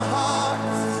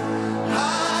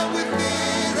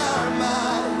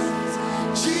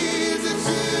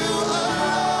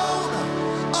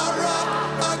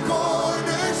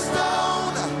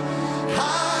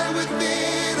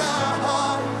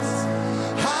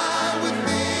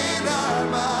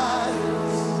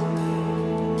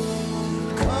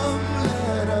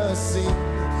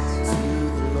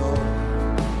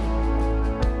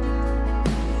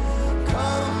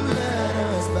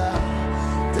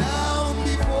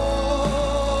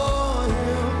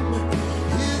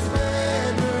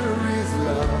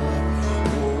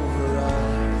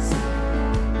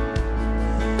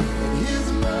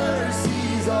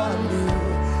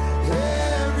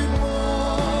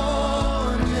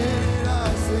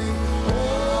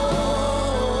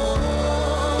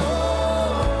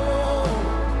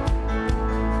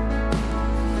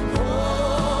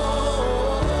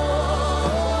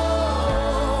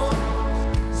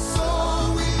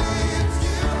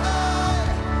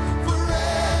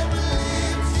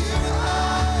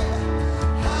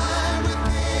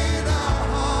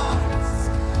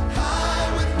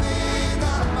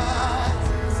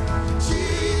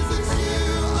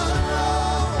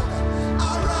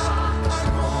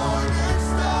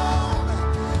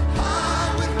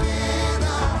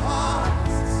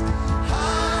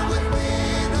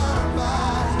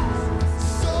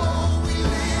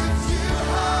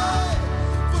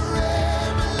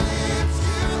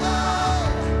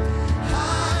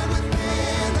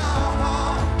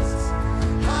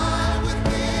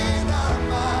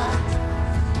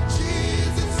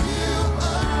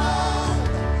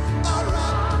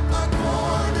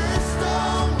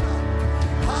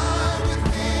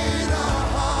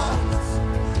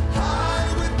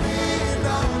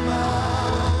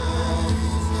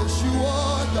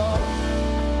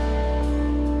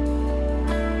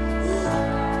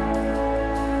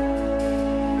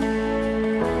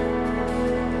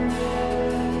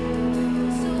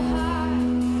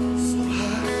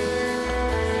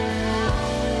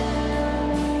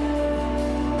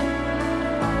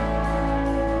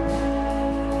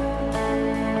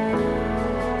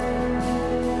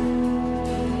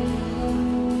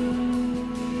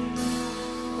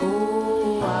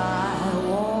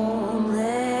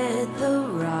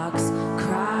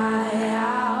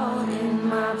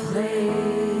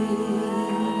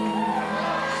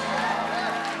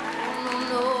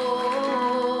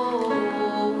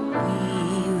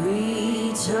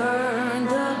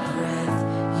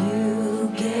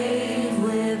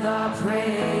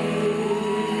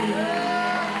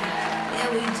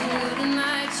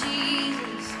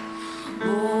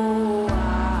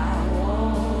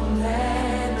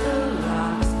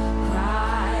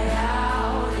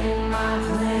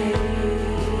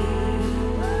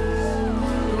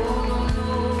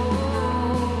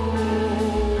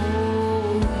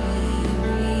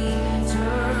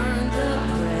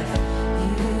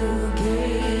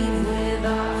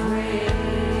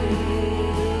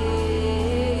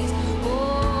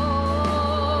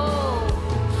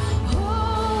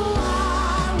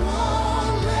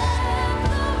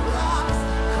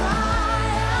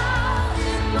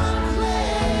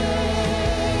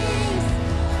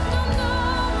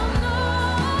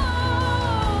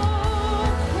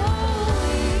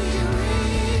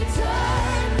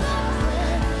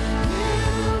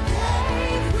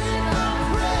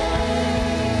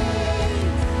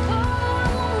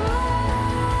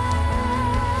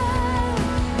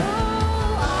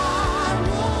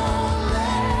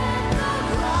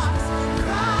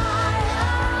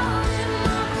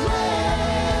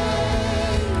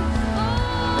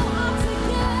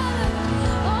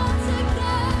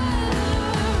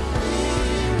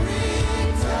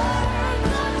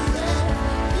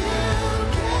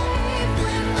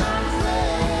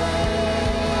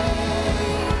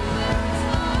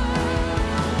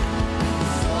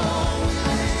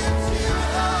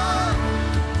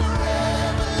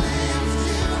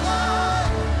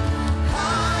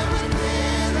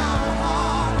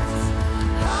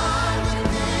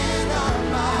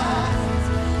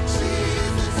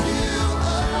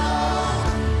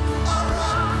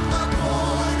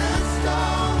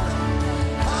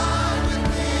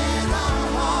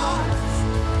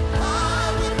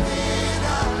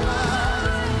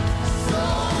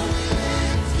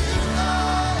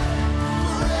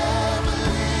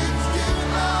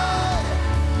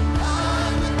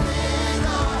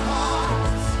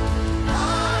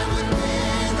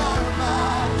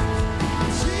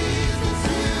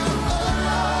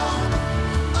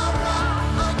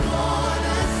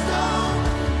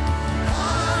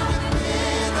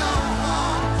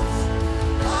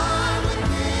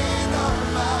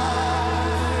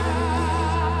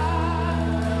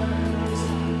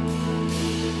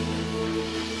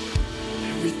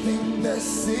everything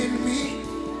that's in me,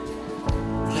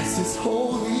 bless his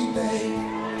holy name.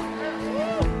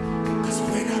 'Cause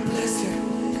when I bless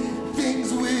him,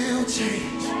 things will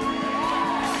change.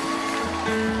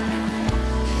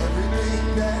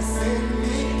 Everything that's in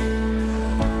me,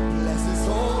 bless his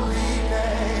holy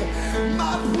name.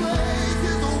 My praise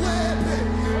is a weapon.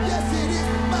 Yes, it is.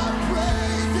 My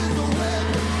praise is a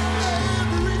weapon.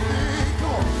 Everything,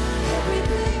 come on.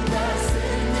 Everything that's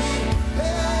in me,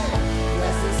 hey,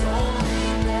 bless his holy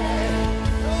name.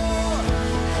 Oh,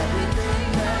 everything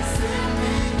that's in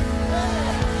me, hey,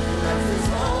 bless his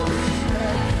holy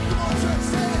name. Come on, church,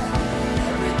 say it.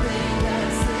 Everything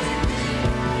that's in me,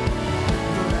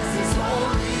 bless his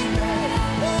holy name.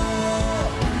 Oh,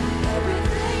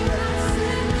 everything that's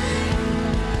in me,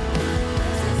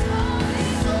 bless his holy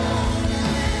name. So we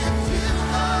lift you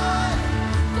high,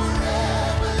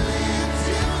 forever lift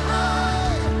you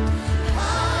high.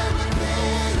 High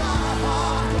within our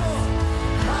hearts,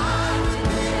 high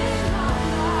within our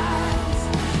lives.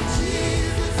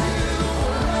 Jesus, you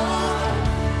alone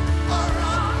are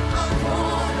our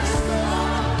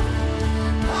cornerstone.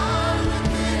 High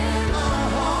within our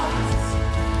hearts,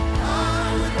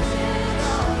 high within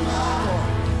our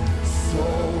lives. So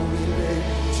we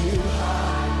lift you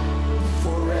high,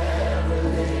 forever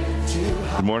lift you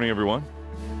high. Good morning, everyone.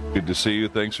 Good to see you.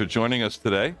 Thanks for joining us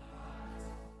today.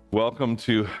 Welcome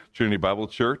to Trinity Bible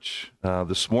Church.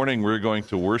 This morning, we're going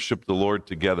to worship the Lord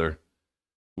together.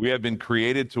 We have been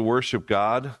created to worship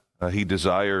God. He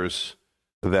desires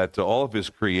that all of his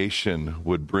creation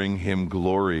would bring him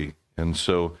glory. And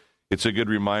so it's a good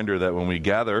reminder that when we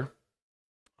gather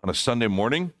on a Sunday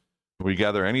morning, we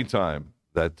gather anytime,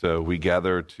 that we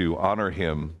gather to honor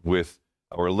him with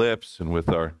our lips and with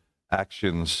our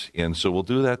actions. And so we'll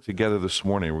do that together this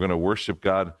morning. We're going to worship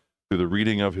God through the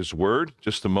reading of his word,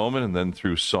 just a moment, and then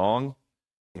through song.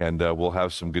 And we'll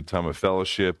have some good time of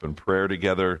fellowship and prayer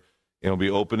together. And we'll be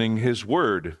opening his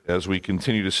word as we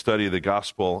continue to study the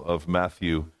Gospel of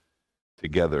Matthew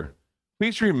together.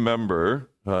 Please remember,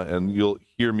 and you'll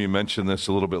hear me mention this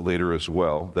a little bit later as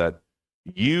well, that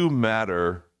you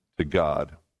matter to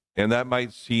God. And that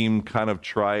might seem kind of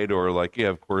trite or like, yeah,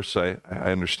 of course, I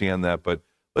understand that, but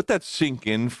let that sink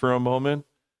in for a moment,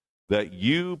 that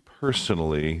you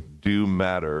personally do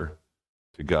matter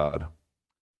to God.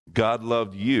 God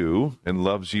loved you and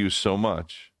loves you so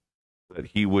much that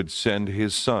he would send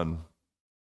his son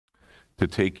to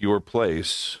take your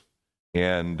place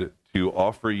and to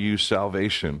offer you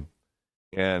salvation.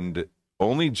 And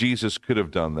only Jesus could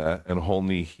have done that, and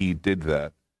only he did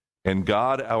that. And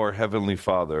God, our Heavenly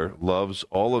Father, loves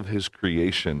all of his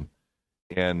creation,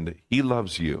 and he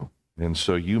loves you. And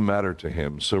so you matter to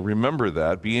him. So remember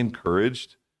that. Be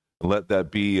encouraged. And let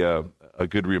that be a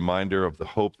good reminder of the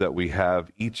hope that we have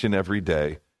each and every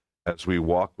day as we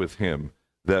walk with him,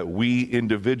 that we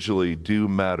individually do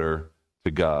matter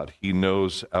to God. He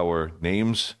knows our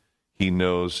names. He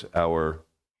knows our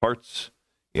hearts.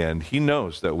 And he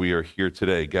knows that we are here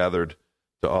today gathered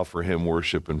to offer him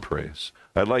worship and praise.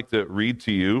 I'd like to read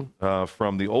to you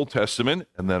from the Old Testament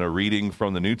and then a reading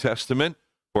from the New Testament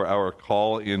for our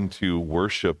call into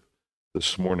worship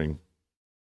this morning.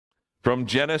 From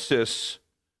Genesis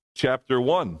chapter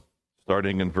 1,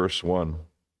 starting in verse 1.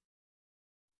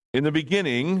 In the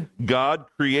beginning, God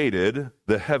created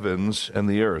the heavens and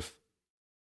the earth.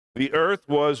 The earth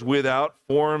was without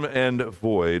form and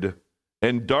void,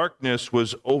 and darkness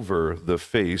was over the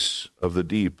face of the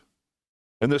deep.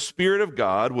 And the Spirit of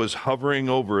God was hovering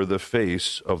over the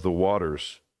face of the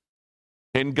waters.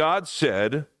 And God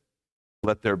said,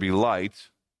 "Let there be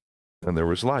light," and there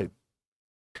was light.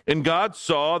 And God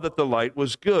saw that the light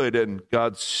was good, and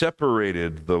God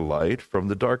separated the light from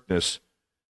the darkness.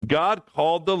 God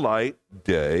called the light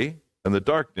day, and the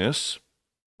darkness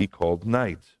he called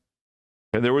night.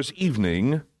 And there was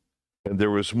evening, and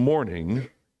there was morning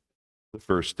the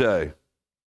first day.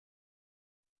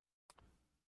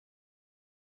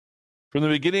 From the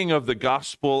beginning of the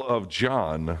Gospel of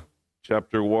John,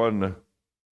 chapter 1,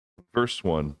 verse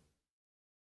 1.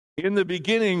 In the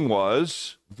beginning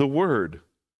was the Word,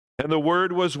 and the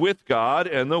Word was with God,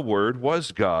 and the Word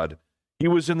was God. He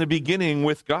was in the beginning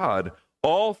with God.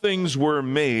 All things were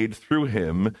made through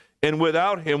him, and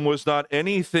without him was not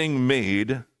anything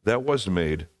made that was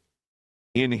made.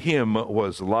 In him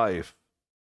was life,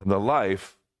 and the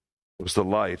life was the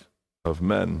light of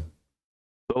men.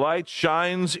 The light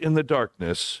shines in the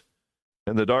darkness,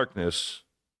 and the darkness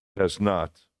has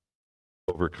not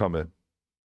overcome it.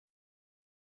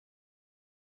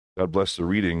 God bless the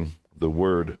reading of the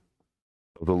word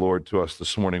of the Lord to us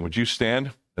this morning. Would you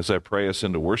stand as I pray us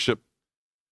into worship?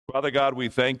 Father God, we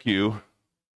thank you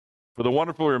for the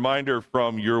wonderful reminder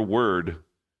from your word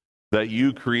that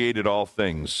you created all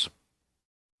things.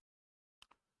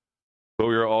 But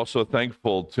we are also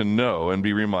thankful to know and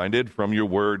be reminded from your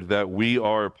word that we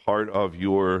are part of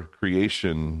your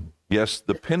creation. Yes,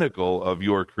 the pinnacle of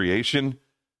your creation.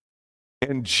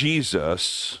 And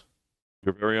Jesus,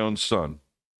 your very own Son,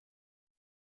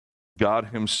 God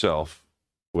himself,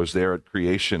 was there at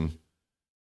creation.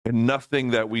 And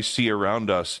nothing that we see around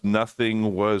us,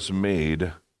 nothing was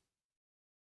made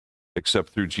except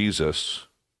through Jesus.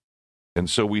 And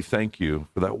so we thank you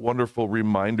for that wonderful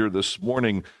reminder this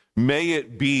morning. May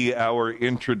it be our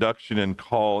introduction and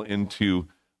call into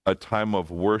a time of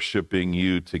worshiping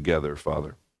you together,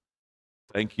 Father.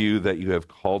 Thank you that you have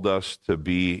called us to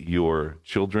be your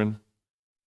children,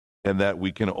 and that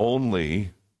we can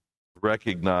only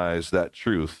recognize that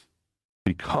truth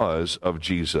because of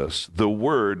Jesus, the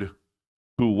Word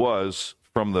who was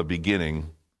from the beginning,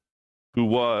 who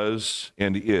was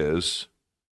and is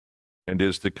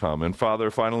to come. And Father,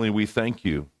 finally, we thank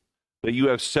you that you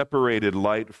have separated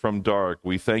light from dark.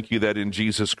 We thank you that in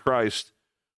Jesus Christ,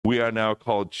 we are now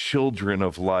called children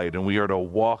of light, and we are to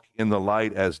walk in the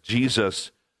light as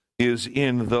Jesus is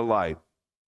in the light,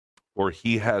 for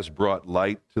he has brought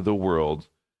light to the world.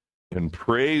 And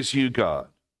praise you, God,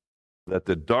 that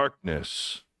the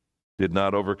darkness did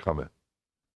not overcome it.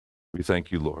 We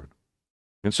thank you, Lord.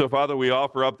 And so, Father, we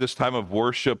offer up this time of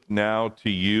worship now to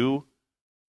you,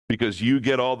 because you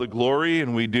get all the glory,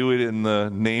 and we do it in the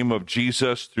name of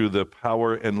Jesus through the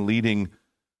power and leading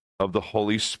of the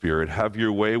Holy Spirit. Have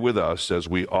your way with us as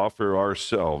we offer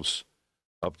ourselves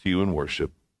up to you in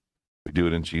worship. We do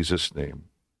it in Jesus' name.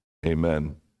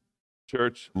 Amen.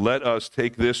 Church, let us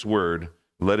take this word,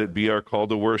 let it be our call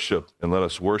to worship, and let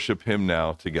us worship him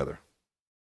now together.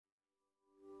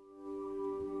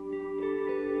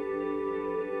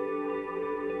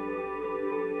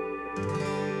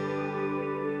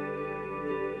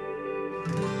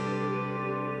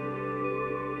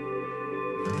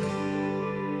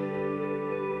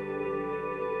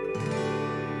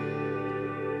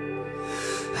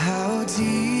 How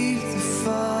deep the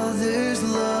Father's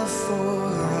love for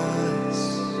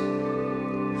us,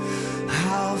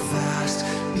 how vast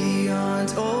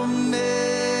beyond all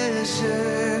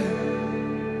measure,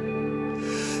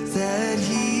 that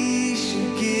he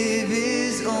should give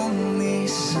his only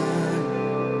Son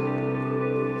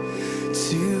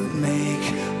to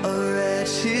make a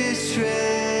wretch his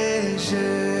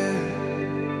treasure.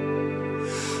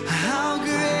 How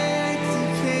great the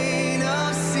pain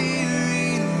of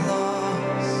searing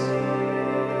loss.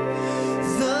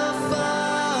 The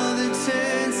Father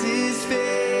turns his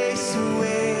face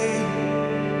away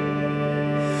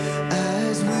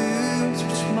as wounds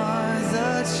which mar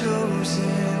the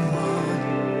chosen one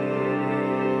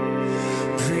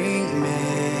bring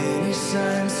many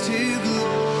sons to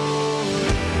glory.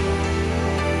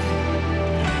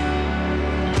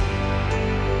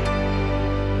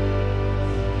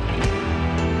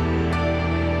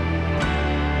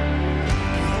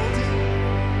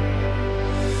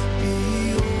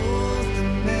 Behold the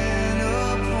man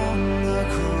upon the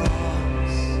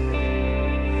cross,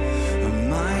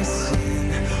 my sin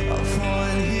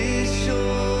upon his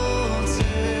shoulder.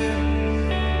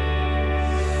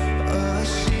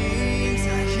 Ashamed, I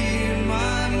hear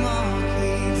my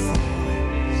mocking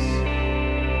voice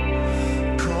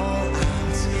call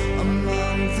out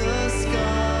among the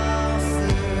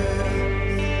scoffers.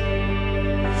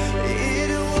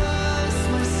 It was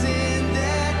my sin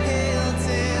that held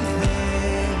him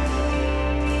there,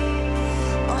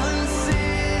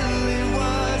 until it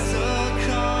was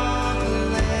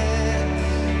accomplished.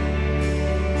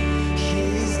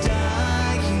 His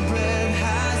dying breath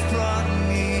has brought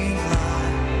me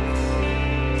life.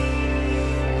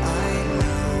 I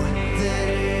know that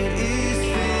it is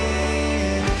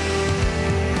finished.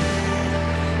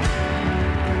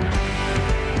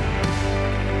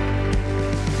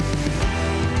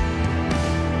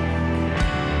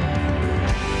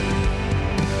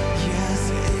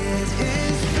 Yes, it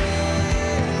is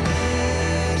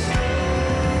finished.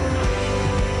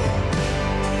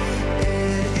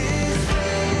 It is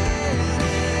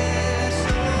finished.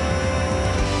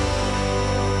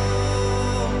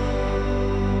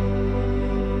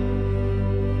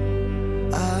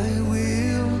 I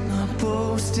will not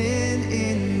boast in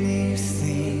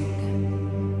anything.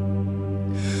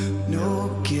 No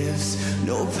gifts,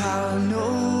 no power,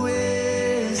 no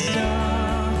wisdom.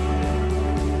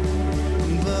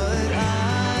 But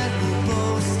I will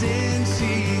boast in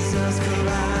Jesus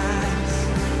Christ,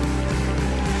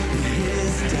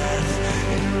 his death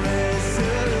and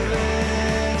resurrection.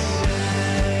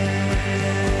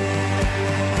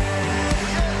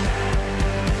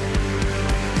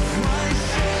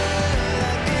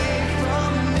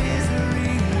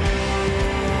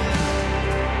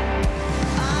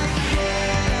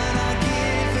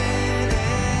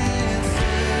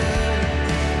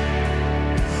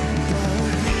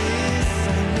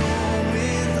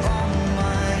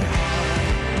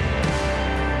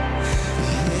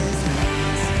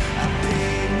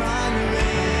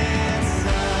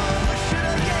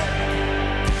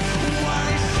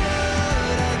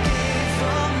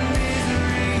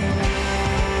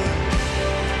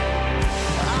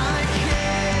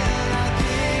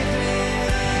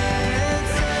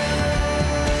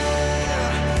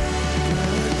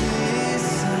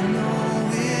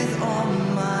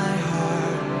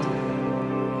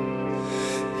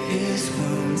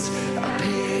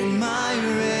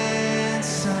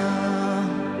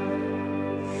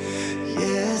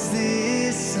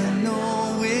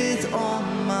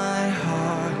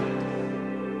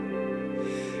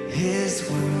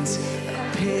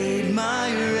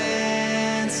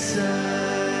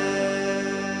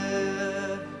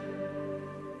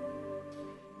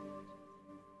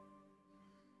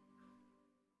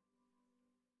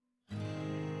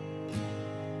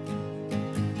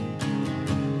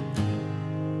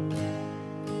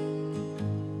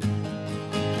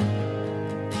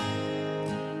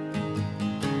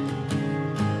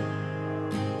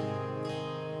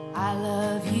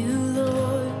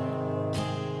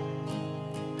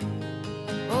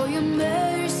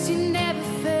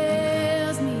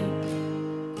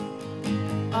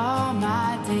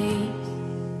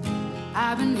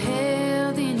 been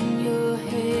held in your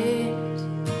hands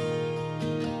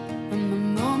from the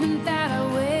moment that I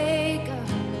wake up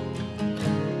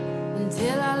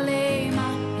until I lay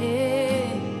my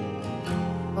head.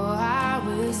 Oh, I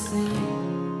will sing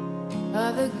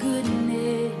of the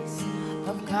goodness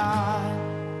of God.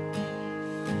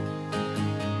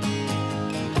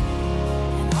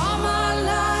 And all my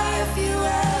life you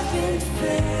have been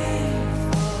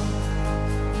faithful.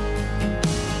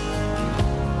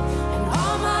 And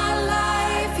all my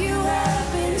life you have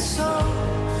been so,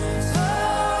 so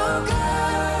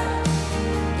good.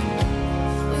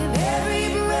 With every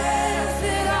breath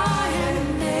that I am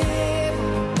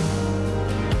able,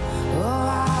 oh,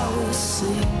 I will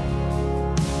sing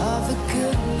of the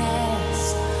goodness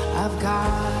of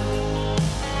God.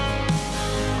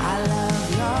 I love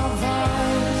your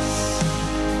voice.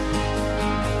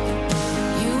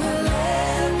 You will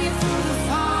lead me through the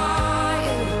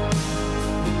fire,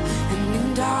 and in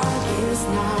darkest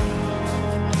night,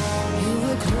 you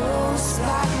were close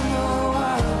like no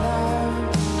other.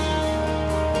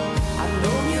 I've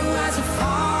known you as a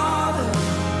father,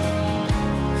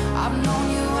 I've known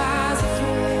you as a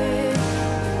friend,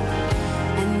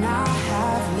 and I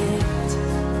have lived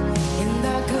in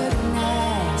the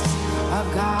goodness of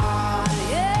God.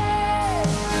 Yeah.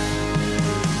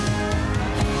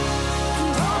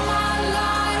 And all my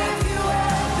life you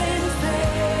have been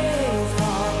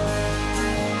faithful.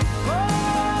 Oh,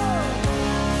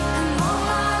 and all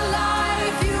my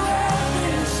life you have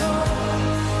been so,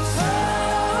 so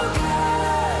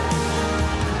good.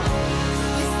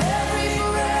 With every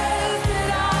breath that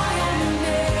I am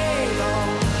able,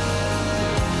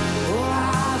 oh,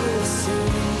 I will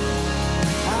sing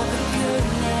of the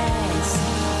goodness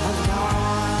of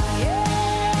God. Yeah.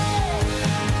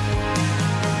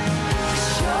 'Cause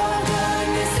your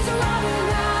goodness is running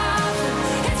after,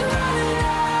 it's running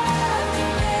after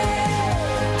me.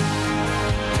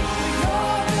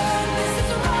 Your goodness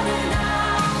is running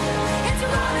after, it's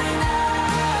running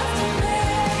after me.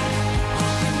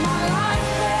 With my life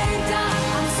laid down,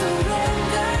 I'm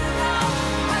surrendered now.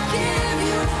 I give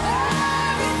you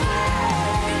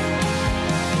everything.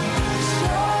 'Cause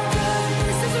your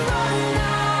goodness is running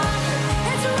after,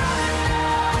 it's running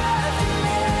after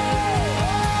me.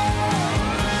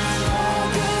 Your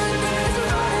goodness is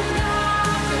running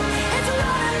after, it's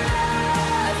running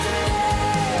after me.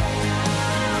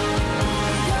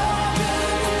 Your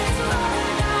goodness is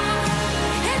running after,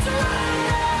 it's running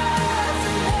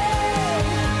after me.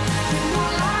 With my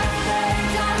life laid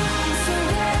down, I'm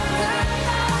surrendered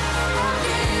now. I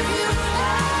give you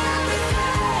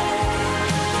everything.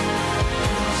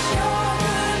 Your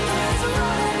goodness is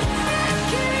running, it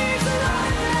keeps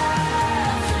running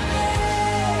after me.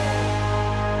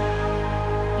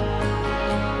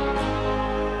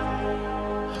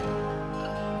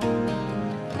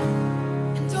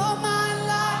 And all my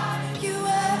life you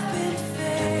have been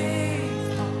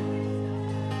faithful.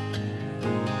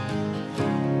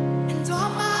 And all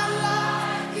my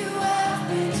life you have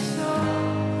been so,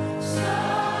 so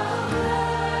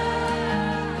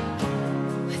good.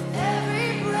 With every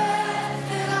breath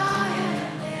that I am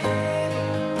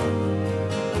able,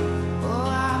 oh,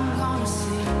 I'm gonna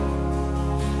sing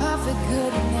of the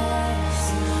goodness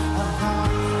of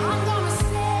God. I'm gonna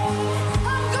sing,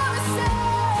 I'm gonna sing.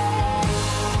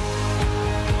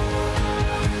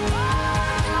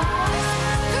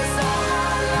 Cause all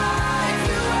my life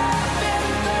you have been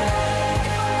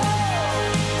faithful.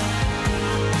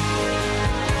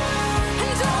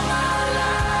 And all my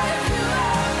life you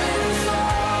have been so,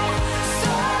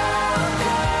 so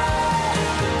good.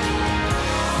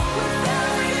 With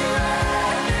every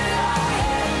breath that I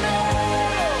am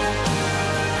able,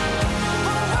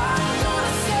 oh, I'm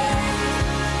gonna sing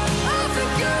of the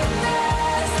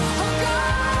goodness of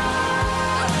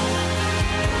God.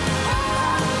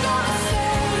 I'm gonna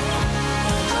sing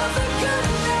of the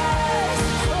goodness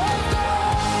of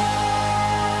God.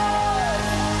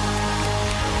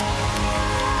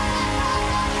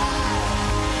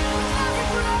 Every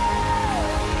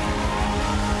breath,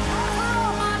 all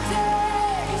my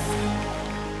days.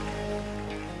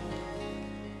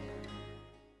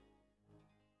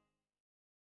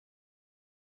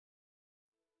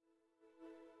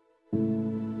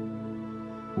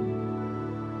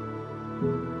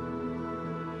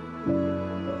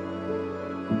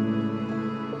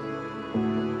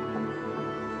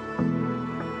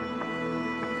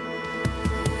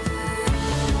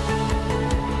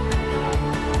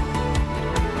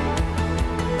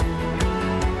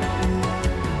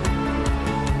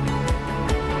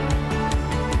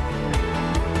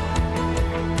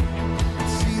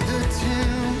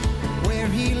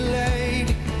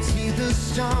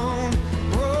 stone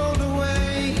rolled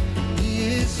away. He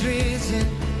is risen,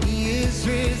 he's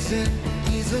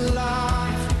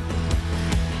alive.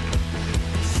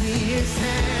 See his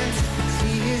hands,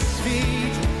 see his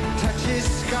feet, touch his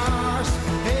scars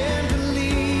and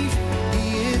believe. He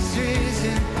is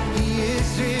risen,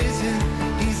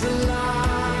 he's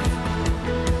alive.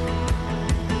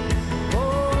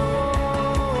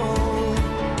 Oh,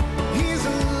 he's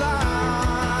alive.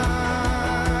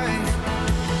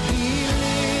 He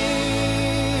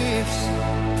lives.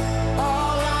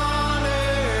 All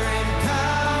honor and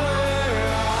power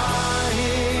are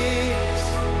his.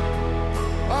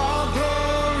 All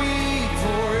glory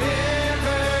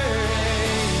forever.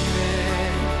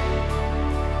 Amen.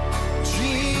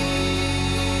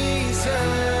 Jesus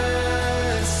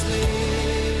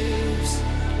lives.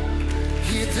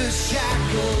 Hear the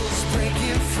shackles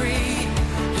breaking free.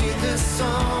 Hear the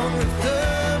song of the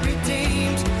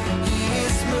redeemed. He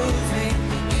is moving,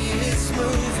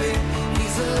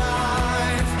 he's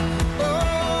alive.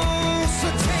 Oh, so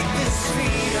take this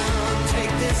freedom,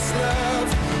 take this love.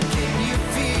 Can you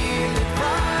feel it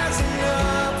rising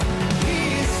up? He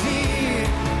is here,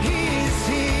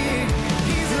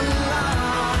 he's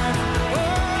alive.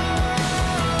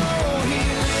 Oh, he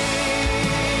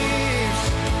lives.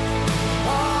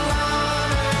 All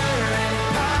honor and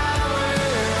power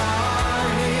are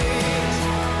his.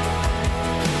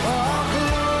 All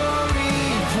glory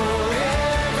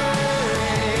forever.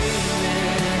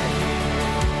 Amen.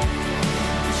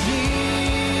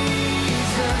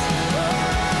 Jesus,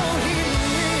 oh, he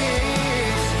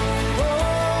lives.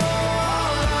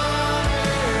 All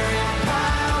honor and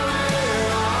power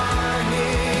are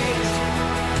his.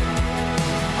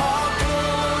 All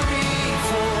glory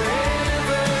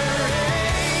forever.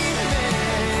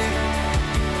 Amen.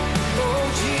 Oh,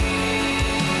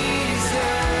 Jesus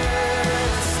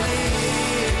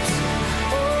lives.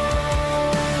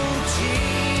 Oh,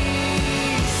 Jesus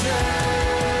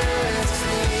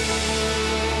lives.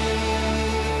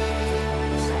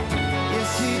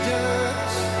 Yes, he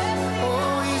does.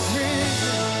 Oh, he's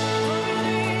risen.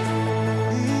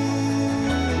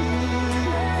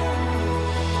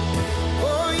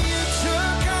 Oh, you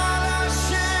took all our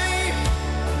shame,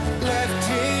 left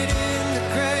it in the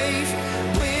grave.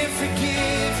 We're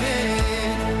forgiven.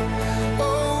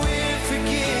 Oh, we're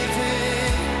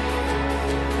forgiven.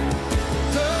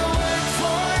 The work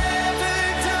forever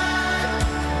done,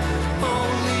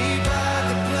 only by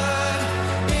the blood.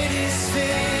 It is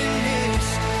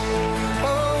finished.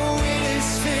 Oh, it is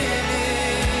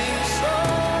finished. Oh,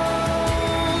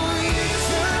 you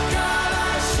took all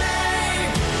our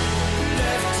shame,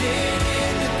 left it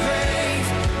in the grave.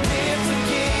 We're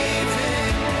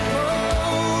forgiven.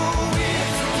 Oh,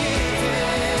 we're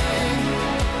forgiven.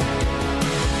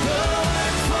 The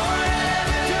work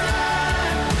forever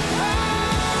done,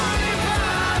 only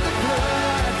by the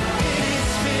blood. It is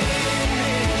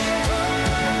finished.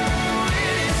 Oh,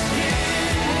 it is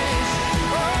finished.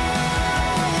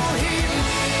 Oh, he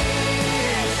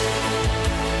lives.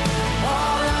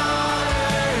 All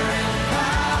honor and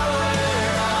power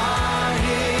are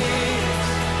his.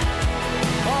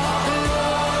 All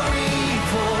glory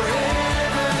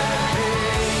forever.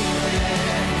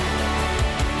 Amen.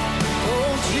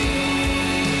 Oh,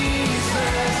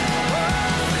 Jesus,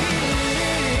 oh, he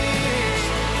lives.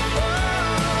 Oh,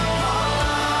 all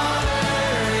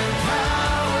honor and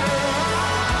power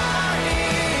are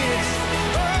his.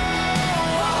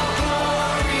 Oh, all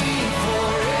glory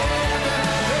forever.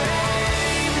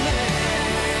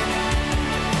 Amen.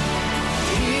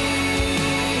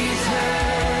 Jesus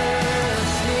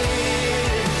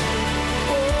lives.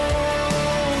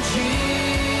 Oh,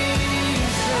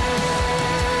 Jesus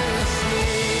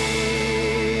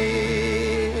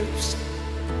lives.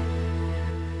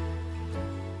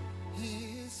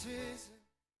 He is risen.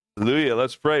 Hallelujah.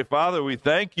 Let's pray. Father, we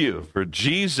thank you for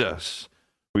Jesus.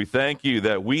 We thank you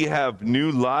that we have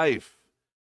new life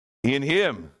in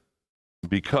him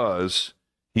because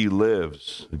he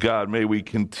lives. God, may we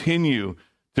continue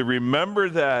to remember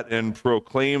that and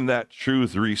proclaim that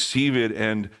truth, receive it,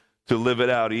 and to live it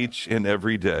out each and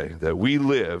every day, that we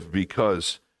live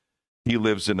because he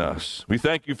lives in us. We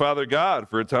thank you, Father God,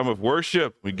 for a time of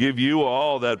worship. We give you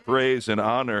all that praise and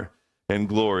honor and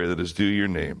glory that is due your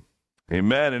name.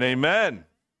 Amen and amen.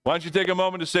 Why don't you take a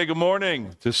moment to say good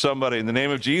morning to somebody in the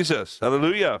name of Jesus.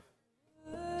 Hallelujah.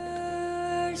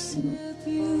 Worship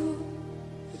you,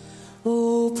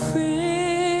 O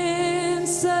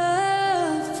Prince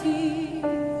of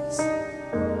Peace.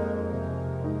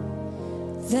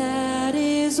 That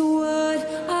is what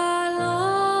I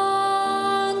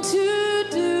long to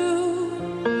do.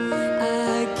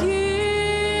 I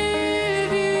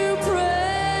give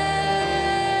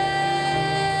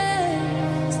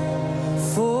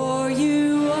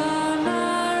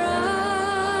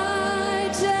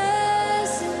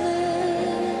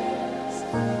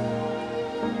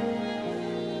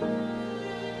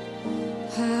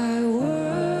I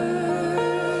worship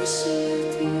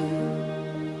you,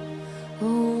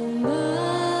 Almighty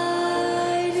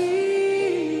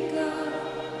God.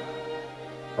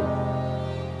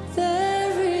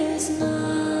 There is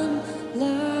none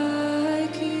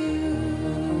like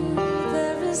you.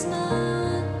 There is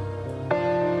none.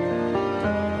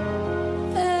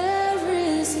 There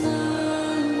is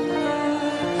none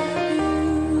like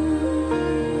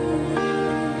you.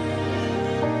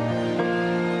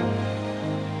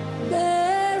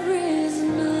 There is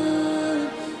none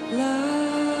like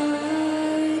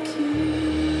you.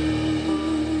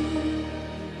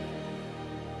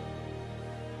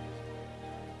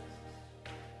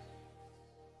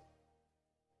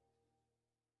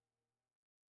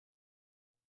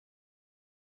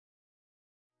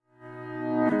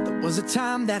 There was a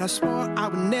time that I swore I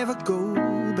would never go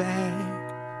back.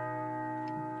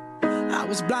 I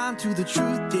was blind to the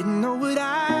truth, didn't know what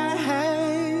I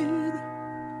had.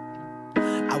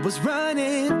 I was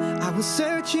running, I was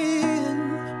searching,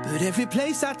 but every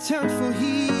place I turned for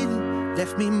healing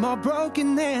left me more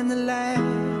broken than the last.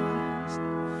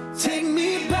 Take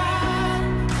me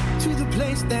back to the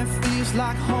place that feels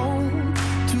like home,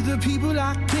 to the people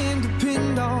I can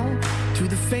depend on, to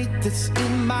the faith that's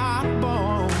in my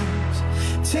bones.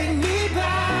 Take me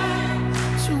back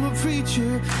to a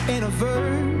preacher and a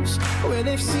verse where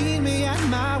they've seen me at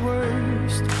my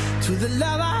worst, to the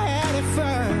love I had at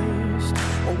first.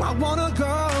 Oh, I wanna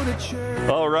go to church.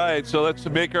 All right, so let's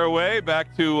make our way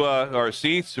back to our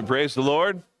seats and praise the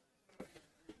Lord.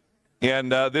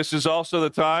 And this is also the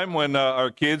time when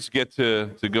our kids get to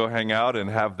go hang out and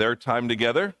have their time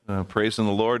together, praising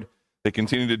the Lord. They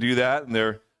continue to do that, and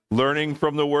they're learning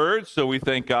from the Word. So we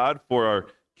thank God for our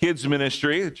kids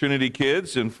ministry, the Trinity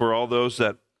Kids, and for all those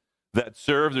that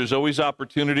serve. There's always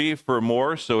opportunity for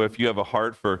more. So if you have a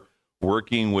heart for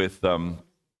working with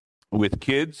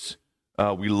kids,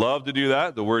 we love to do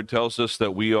that. The Word tells us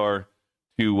that we are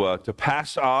to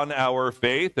pass on our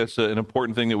faith. That's an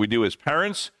important thing that we do as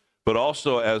parents, but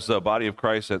also as the body of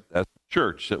Christ at the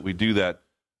church, that we do that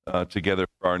together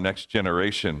for our next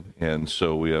generation. And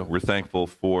so we're thankful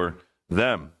for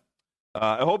them.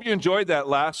 I hope you enjoyed that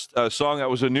last song. That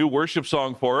was a new worship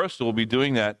song for us. So we'll be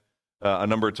doing that a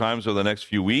number of times over the next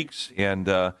few weeks. And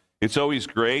it's always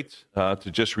great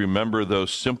to just remember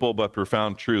those simple but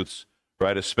profound truths,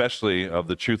 right? Especially of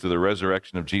the truth of the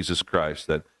resurrection of Jesus Christ,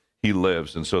 that he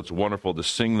lives. And so it's wonderful to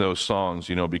sing those songs,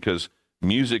 because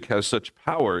music has such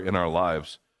power in our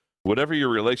lives. Whatever your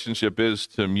relationship is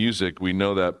to music, we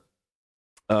know that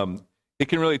it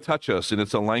can really touch us, and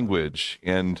it's a language,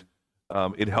 and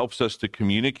it helps us to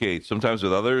communicate sometimes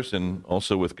with others and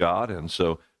also with God, and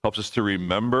so helps us to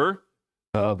remember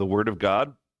the Word of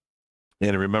God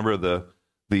and remember the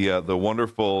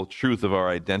wonderful truth of our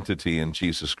identity in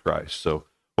Jesus Christ. So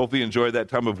hopefully you enjoyed that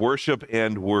time of worship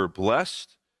and we're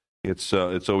blessed. It's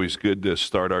always good to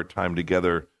start our time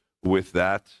together with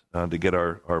that, to get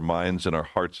our minds and our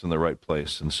hearts in the right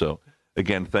place. And so,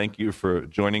 again, thank you for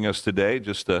joining us today.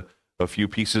 Just a few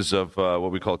pieces of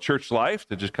what we call church life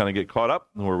to just kind of get caught up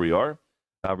in where we are.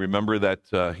 Remember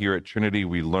that here at Trinity,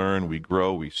 we learn, we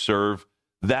grow, we serve.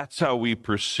 That's how we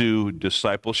pursue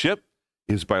discipleship,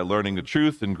 is by learning the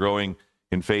truth and growing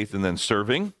in faith, and then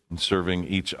serving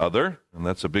each other. And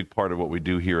that's a big part of what we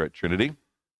do here at Trinity.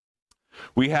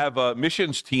 We have a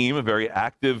missions team, a very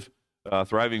active,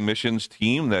 thriving missions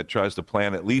team that tries to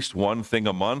plan at least one thing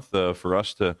a month for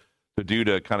us to do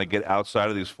to kind of get outside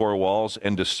of these four walls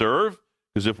and to serve.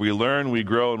 Because if we learn, we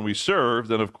grow, and we serve,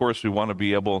 then of course we want to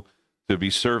be able to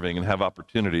be serving and have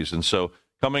opportunities. And so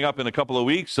coming up in a couple of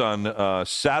weeks on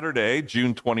Saturday,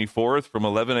 June 24th, from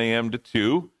 11 a.m. to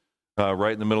 2,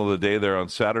 right in the middle of the day there on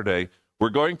Saturday, we're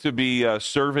going to be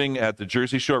serving at the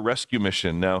Jersey Shore Rescue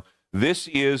Mission. Now, this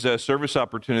is a service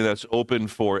opportunity that's open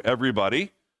for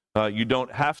everybody. You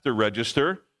don't have to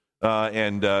register,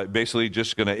 and basically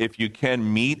just going to, if you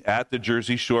can, meet at the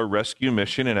Jersey Shore Rescue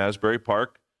Mission in Asbury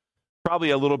Park,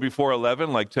 probably a little before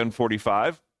 11, like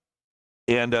 10:45.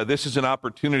 And this is an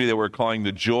opportunity that we're calling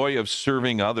the joy of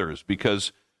serving others,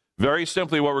 because very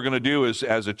simply what we're going to do is,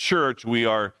 as a church, we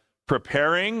are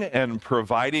preparing and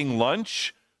providing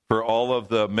lunch for all of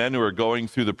the men who are going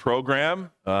through the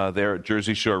program there at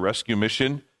Jersey Shore Rescue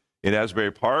Mission in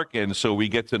Asbury Park. And so we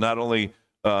get to not only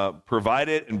provide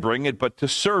it and bring it, but to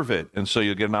serve it. And so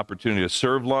you'll get an opportunity to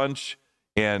serve lunch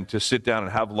and to sit down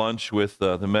and have lunch with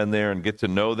the men there and get to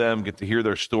know them, get to hear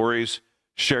their stories,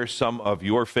 share some of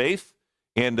your faith.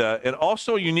 And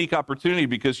also a unique opportunity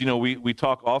because, we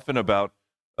talk often about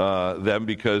them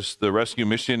because the Rescue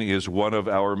Mission is one of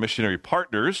our missionary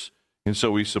partners. And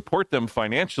so we support them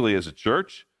financially as a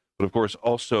church, but of course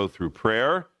also through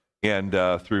prayer and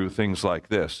through things like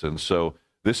this. And so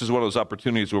this is one of those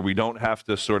opportunities where we don't have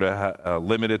to sort of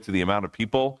limit it to the amount of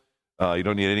people. You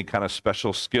don't need any kind of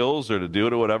special skills or to do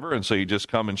it or whatever. And so you just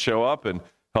come and show up and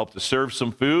help to serve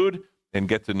some food and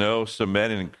get to know some men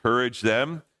and encourage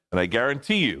them. And I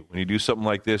guarantee you, when you do something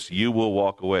like this, you will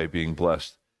walk away being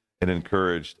blessed and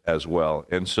encouraged as well.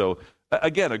 And so,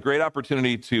 again, a great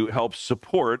opportunity to help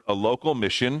support a local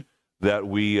mission that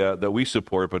we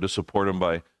support, but to support them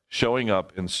by showing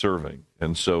up and serving.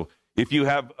 And so if you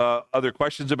have other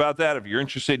questions about that, if you're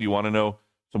interested, you want to know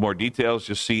some more details,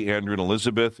 just see Andrew and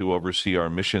Elizabeth, who oversee our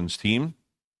missions team,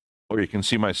 or you can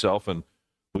see myself, and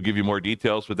we'll give you more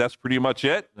details. But that's pretty much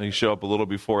it. You show up a little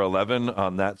before 11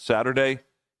 on that Saturday,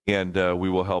 and we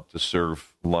will help to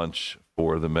serve lunch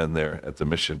for the men there at the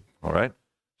mission, all right?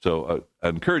 So I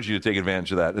encourage you to take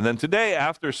advantage of that. And then today,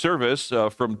 after service,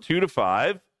 from 2 to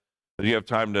 5, you have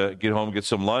time to get home, get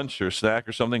some lunch or snack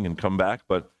or something, and come back.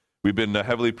 But we've been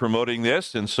heavily promoting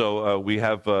this, and so we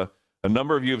have a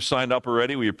number of you have signed up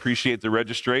already. We appreciate the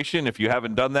registration. If you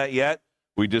haven't done that yet,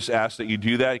 we just ask that you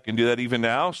do that. You can do that even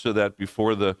now, so that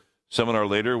before the seminar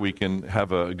later, we can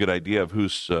have a good idea of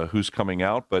who's coming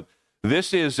out. But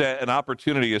this is an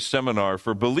opportunity, a seminar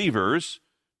for believers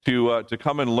to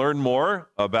come and learn more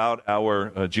about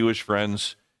our Jewish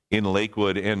friends in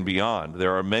Lakewood and beyond.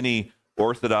 There are many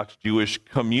Orthodox Jewish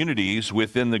communities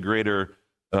within the greater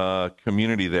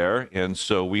community there, and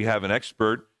so we have an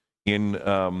expert in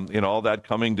all that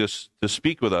coming to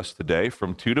speak with us today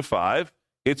from 2 to 5.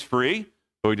 It's free,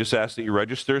 but we just ask that you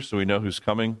register so we know who's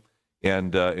coming,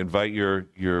 and invite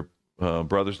your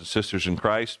brothers and sisters in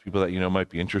Christ, people that you know might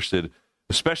be interested,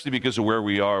 especially because of where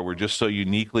we are. We're just so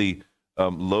uniquely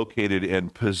located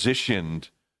and positioned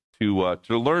to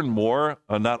learn more,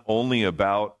 not only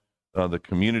about the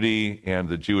community and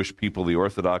the Jewish people, the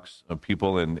Orthodox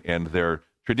people, and their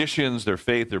traditions, their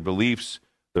faith, their beliefs,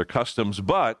 their customs,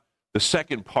 but the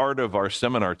second part of our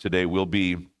seminar today will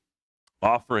be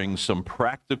offering some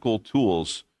practical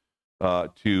tools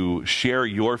to share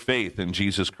your faith in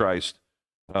Jesus Christ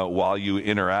while you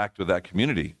interact with that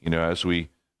community. You know, as we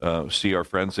see our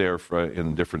friends there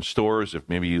in different stores, if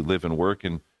maybe you live and work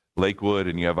in Lakewood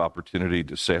and you have opportunity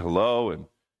to say hello and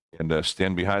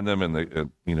stand behind them in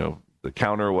the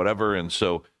counter or whatever. And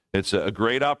so it's a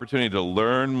great opportunity to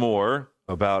learn more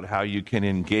about how you can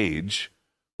engage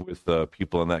with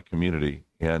people in that community,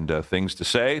 and things to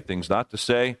say, things not to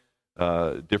say,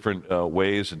 different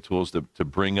ways and tools to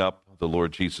bring up the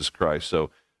Lord Jesus Christ.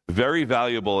 So very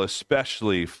valuable,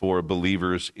 especially for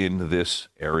believers in this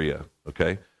area,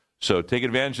 okay? So take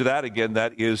advantage of that. Again,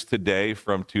 that is today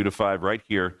from 2 to 5 right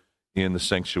here in the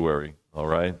sanctuary, all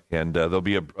right? And there'll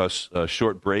be a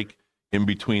short break in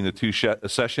between the two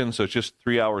sessions, so it's just a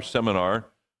 3-hour seminar,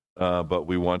 but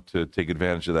we want to take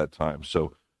advantage of that time.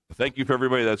 So thank you for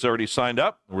everybody that's already signed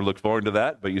up. We're looking forward to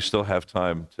that, but you still have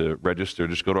time to register.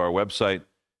 Just go to our website,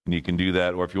 and you can do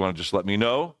that. Or if you want to just let me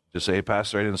know, just say, hey,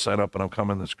 Pastor, I didn't sign up, and I'm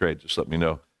coming. That's great. Just let me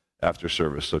know after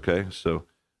service, okay? So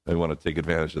I want to take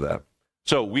advantage of that.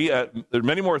 So there are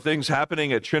many more things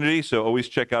happening at Trinity, so always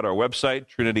check out our website,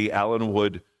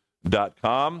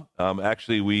 trinityallenwood.com.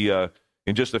 Actually, we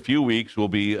in just a few weeks, we'll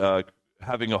be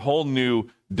having a whole new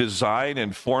design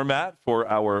and format for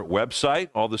our website.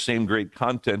 All the same great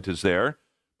content is there,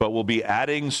 but we'll be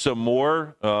adding some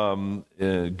more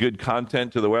good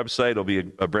content to the website. It'll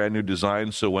be a brand new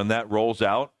design. So when that rolls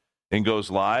out and goes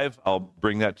live, I'll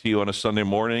bring that to you on a Sunday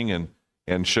morning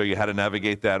and show you how to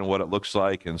navigate that and what it looks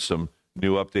like and some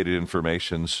new updated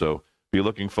information. So be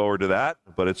looking forward to that,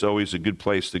 but it's always a good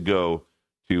place to go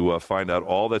to find out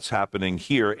all that's happening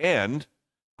here and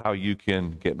how you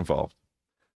can get involved.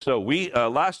 So we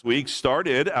last week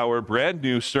started our brand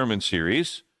new sermon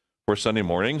series for Sunday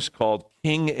mornings called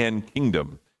King and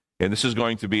Kingdom. And this is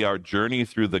going to be our journey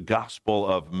through the Gospel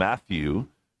of Matthew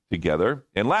together.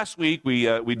 And last week we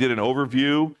did an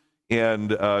overview and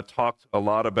talked a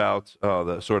lot about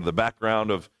the background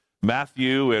of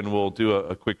Matthew, and we'll do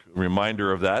a quick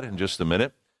reminder of that in just a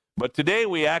minute. But today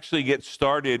we actually get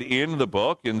started in the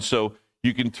book, and so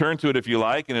you can turn to it if you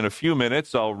like, and in a few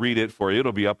minutes I'll read it for you.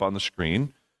 It'll be up on the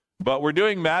screen. But we're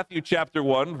doing Matthew chapter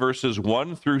 1, verses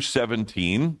 1 through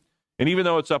 17. And even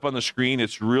though it's up on the screen,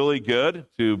 it's really good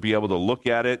to be able to look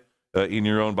at it in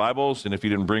your own Bibles. And if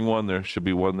you didn't bring one, there should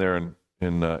be one there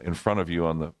in front of you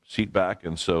on the seat back.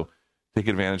 And so take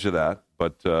advantage of that.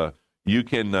 But you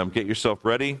can get yourself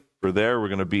ready for there. We're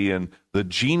going to be in the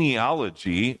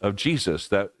genealogy of Jesus.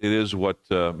 That it is what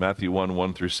Matthew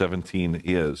 1 through 17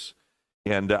 is.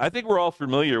 And I think we're all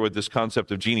familiar with this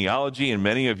concept of genealogy, and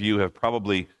many of you have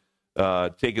probably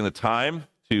taken the time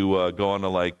to go on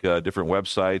to different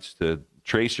websites to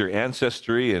trace your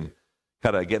ancestry and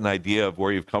kind of get an idea of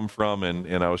where you've come from.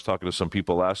 And I was talking to some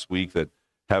people last week that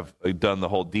have done the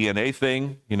whole DNA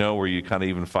thing, where you kind of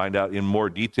even find out in more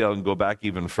detail and go back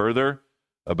even further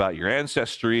about your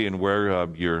ancestry and where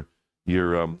your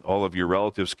all of your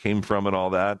relatives came from and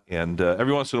all that. And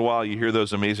every once in a while, you hear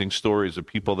those amazing stories of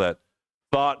people that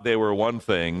thought they were one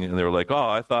thing, and they were like, "Oh,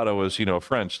 I thought I was,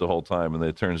 French the whole time," and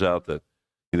it turns out that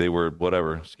they were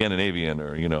whatever, Scandinavian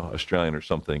or Australian or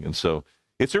something. And so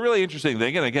it's a really interesting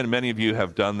thing. And again, many of you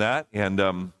have done that, and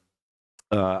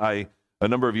I a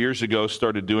number of years ago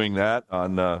started doing that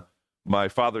on my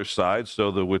father's side,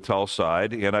 so the Whitall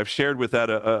side, and I've shared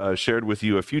with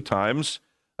you a few times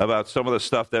about some of the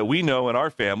stuff that we know in our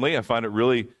family. I find it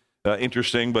really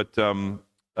interesting, but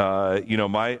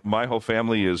my whole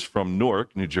family is from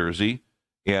Newark, New Jersey,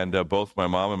 and both my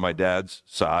mom and my dad's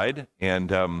side.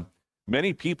 And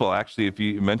many people, actually, if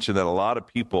you mention that, a lot of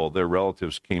people, their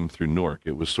relatives came through Newark.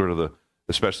 It was sort of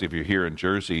especially if you're here in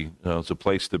Jersey, it's a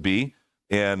place to be.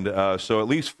 And so at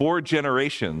least 4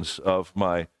 generations of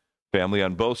my family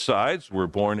on both sides were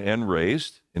born and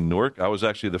raised in Newark. I was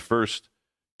actually the first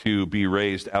to be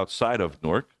raised outside of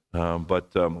Newark,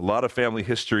 but a lot of family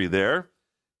history there.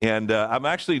 And I'm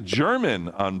actually German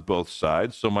on both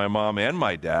sides, so my mom and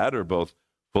my dad are both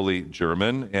fully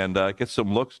German, and I get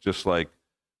some looks just like,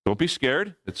 don't be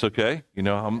scared, it's okay,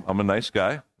 I'm a nice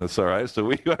guy, that's all right. So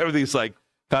we have these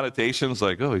connotations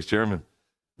like, oh, he's German.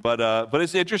 But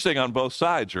it's interesting on both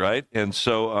sides, right? And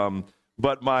so,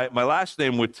 but my last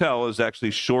name, Whitall, is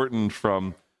actually shortened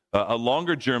from a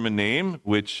longer German name,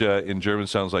 which in German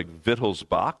sounds like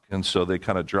Wittelsbach, and so they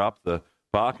kind of dropped the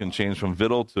Bach and changed from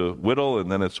Vittel to Whittle,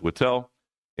 and then it's Whitall.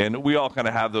 And we all kind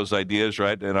of have those ideas,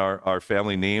 right, in our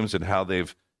family names and how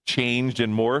they've changed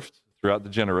and morphed throughout the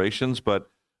generations.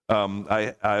 But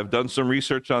I've done some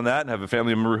research on that and have a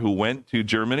family member who went to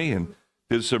Germany and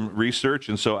did some research.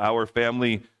 And so our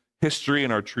family history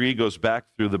and our tree goes back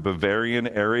through the Bavarian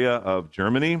area of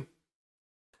Germany,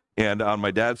 and on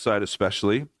my dad's side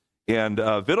especially. And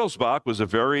Wittelsbach was a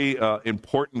very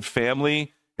important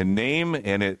family and name,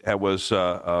 and it was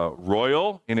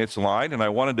royal in its line. And I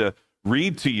wanted to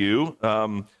read to you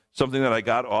something that I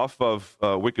got off of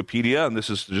Wikipedia, and this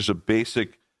is just a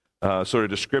basic sort of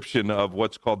description of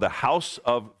what's called the House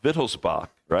of Wittelsbach,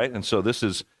 right? And so this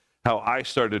is how I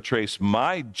started to trace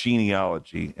my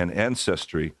genealogy and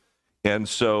ancestry. And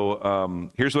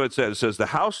so here's what it says. It says, the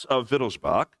House of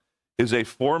Wittelsbach is a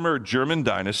former German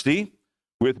dynasty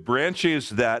with branches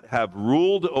that have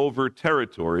ruled over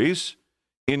territories,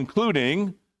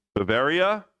 including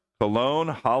Bavaria, Cologne,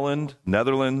 Holland,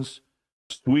 Netherlands,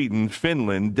 Sweden,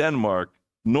 Finland, Denmark,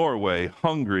 Norway,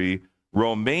 Hungary,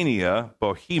 Romania,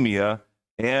 Bohemia,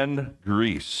 and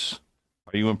Greece.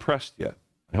 Are you impressed yet?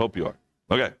 I hope you are.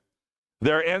 Okay.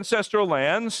 Their ancestral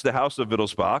lands, the House of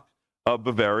Wittelsbach of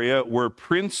Bavaria, were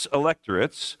prince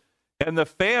electorates, and the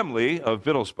family of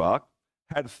Wittelsbach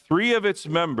had 3 of its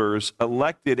members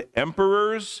elected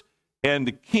emperors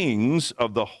and kings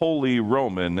of the Holy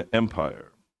Roman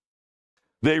Empire.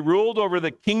 They ruled over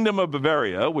the Kingdom of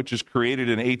Bavaria, which was created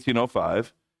in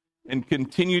 1805, and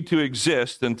continued to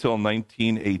exist until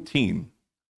 1918.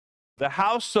 The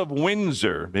House of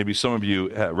Windsor, maybe some of you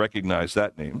recognize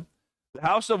that name. The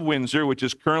House of Windsor, which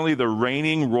is currently the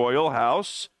reigning royal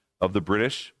house of the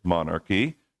British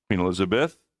monarchy, Queen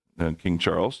Elizabeth and King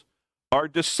Charles, are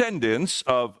descendants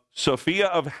of Sophia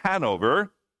of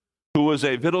Hanover, who was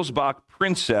a Wittelsbach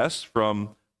princess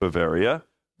from Bavaria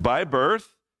by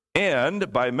birth,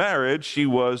 and by marriage, she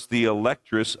was the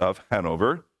Electress of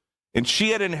Hanover, and she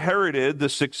had inherited the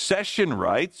succession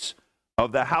rights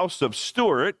of the House of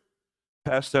Stuart,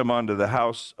 passed them on to the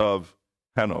House of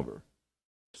Hanover.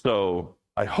 So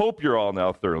I hope you're all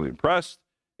now thoroughly impressed,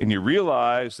 and you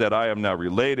realize that I am now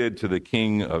related to the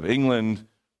King of England,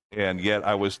 and yet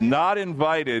I was not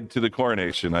invited to the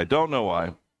coronation. I don't know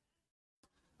why.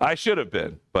 I should have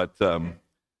been, but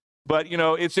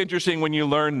it's interesting when you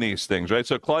learn these things, right?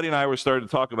 So Claudia and I were starting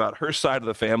to talk about her side of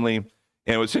the family,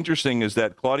 and what's interesting is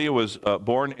that Claudia was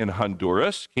born in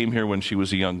Honduras, came here when she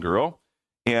was a young girl,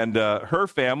 and her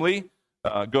family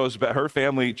goes back. Her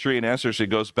family tree and ancestry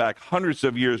goes back hundreds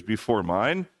of years before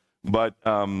mine, but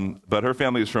her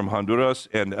family is from Honduras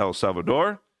and El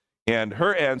Salvador, and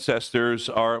her ancestors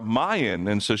are Mayan,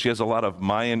 and so she has a lot of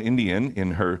Mayan Indian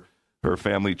in her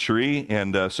family tree,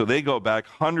 and so they go back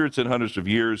hundreds and hundreds of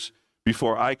years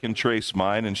before I can trace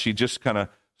mine, and she just kind of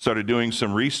started doing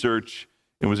some research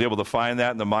and was able to find that,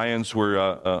 and the Mayans were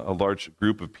a large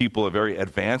group of people, a very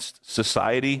advanced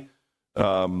society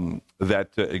that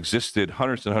existed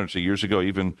hundreds and hundreds of years ago,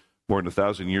 even more than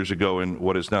 1,000 years ago in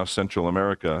what is now Central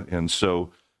America. And so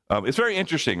it's very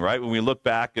interesting, right? When we look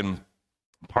back, and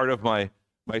part of my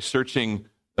searching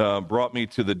brought me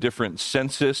to the different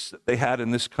census that they had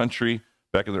in this country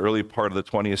back in the early part of the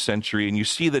 20th century. And you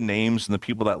see the names and the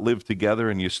people that live together,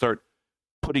 and you start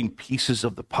putting pieces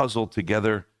of the puzzle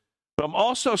together. But I'm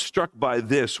also struck by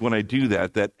this when I do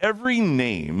that every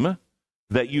name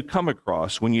that you come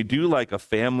across when you do like a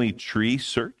family tree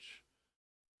search,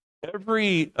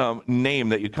 every name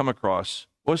that you come across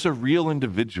was a real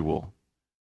individual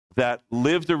that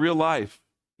lived a real life,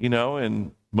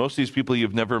 and most of these people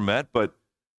you've never met, but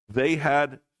they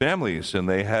had families and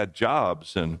they had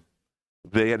jobs and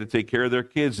they had to take care of their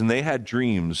kids and they had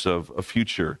dreams of a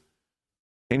future.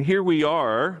 And here we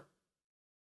are,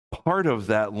 part of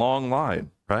that long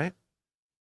line, right?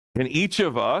 And each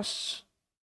of us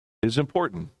is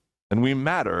important, and we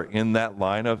matter in that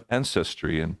line of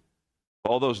ancestry. And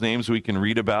all those names we can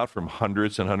read about from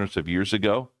hundreds and hundreds of years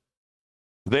ago,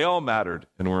 they all mattered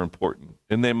and were important.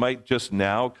 And they might just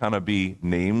now kind of be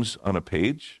names on a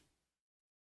page,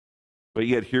 but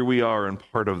yet here we are in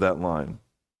part of that line.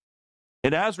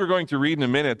 And as we're going to read in a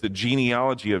minute, the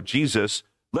genealogy of Jesus,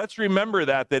 let's remember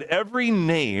that every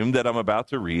name that I'm about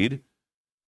to read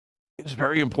is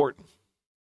very important.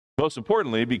 Most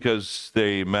importantly, because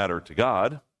they matter to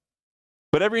God.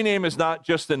 But every name is not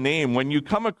just a name. When you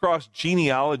come across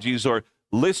genealogies or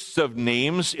lists of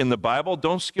names in the Bible,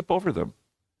 don't skip over them.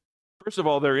 First of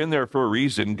all, they're in there for a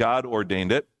reason. God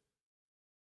ordained it.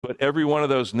 But every one of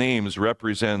those names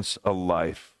represents a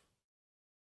life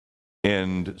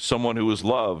and someone who was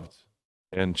loved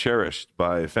and cherished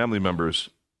by family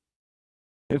members.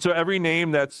 And so every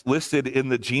name that's listed in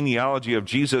the genealogy of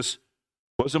Jesus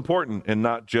was important and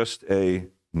not just a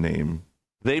name.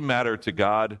 They matter to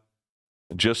God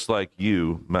just like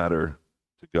you matter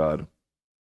to God.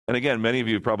 And again, many of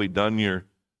you have probably done your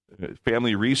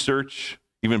family research,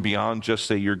 even beyond just,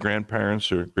 say, your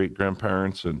grandparents or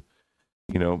great-grandparents, and,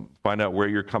 find out where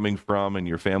you're coming from and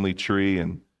your family tree.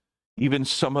 And even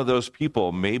some of those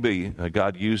people, maybe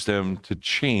God used them to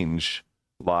change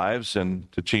lives and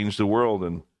to change the world.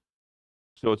 And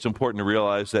so it's important to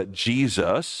realize that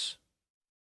Jesus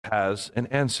has an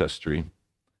ancestry.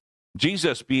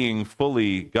 Jesus, being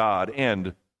fully God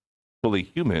and fully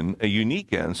human, a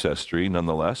unique ancestry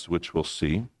nonetheless, which we'll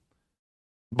see.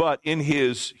 But in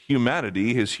his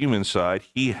humanity, his human side,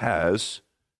 he has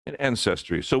an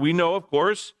ancestry. So we know, of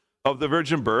course, of the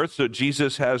virgin birth. So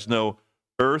Jesus has no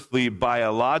earthly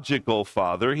biological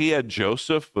father. He had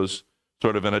Joseph, was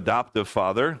sort of an adoptive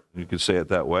father. You could say it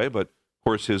that way. But, of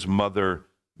course, his mother,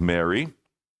 Mary.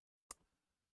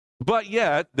 But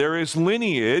yet, there is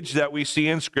lineage that we see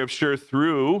in Scripture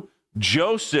through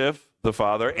Joseph, the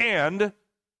father, and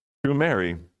through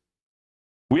Mary.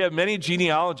 We have many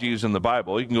genealogies in the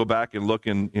Bible. You can go back and look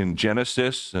in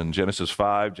Genesis, and Genesis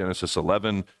 5, Genesis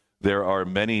 11. There are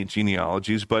many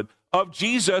genealogies. But of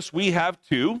Jesus, we have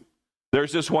two.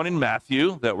 There's this one in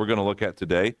Matthew that we're going to look at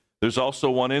today. There's also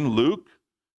one in Luke,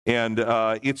 and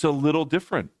it's a little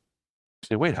different. You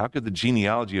say, wait, how could the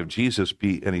genealogy of Jesus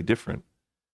be any different?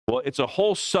 Well, it's a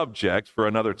whole subject for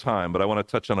another time, but I want to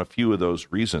touch on a few of those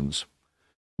reasons.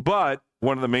 But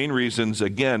one of the main reasons,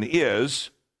 again, is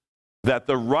that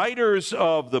the writers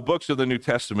of the books of the New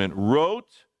Testament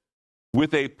wrote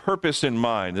with a purpose in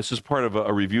mind. This is part of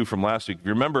a review from last week. If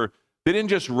you remember, they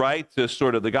didn't just write to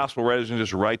the gospel writers didn't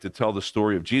just write to tell the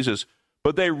story of Jesus,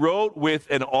 but they wrote with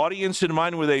an audience in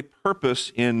mind, with a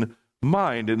purpose in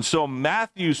mind. And so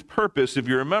Matthew's purpose, if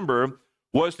you remember,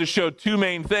 was to show two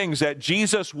main things: that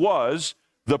Jesus was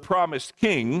the promised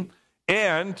king,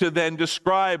 and to then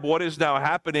describe what is now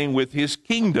happening with his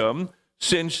kingdom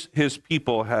since his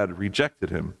people had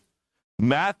rejected him.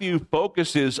 Matthew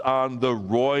focuses on the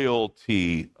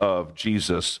royalty of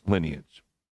Jesus' lineage.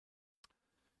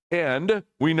 And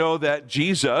we know that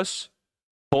Jesus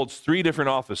holds three different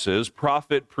offices: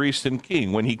 prophet, priest, and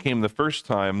king. When he came the first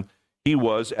time, he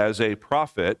was as a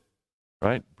prophet,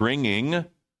 right, bringing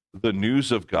the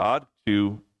news of God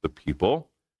to the people,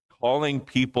 calling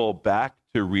people back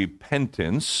to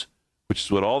repentance, which is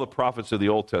what all the prophets of the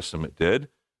Old Testament did.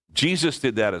 Jesus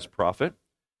did that as prophet.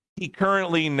 He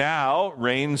currently now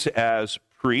reigns as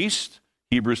priest.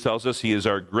 Hebrews tells us he is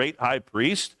our great high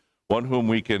priest, one whom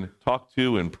we can talk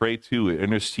to and pray to, who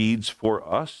intercedes for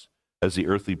us as the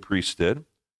earthly priest did.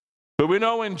 But we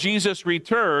know when Jesus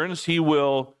returns, he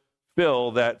will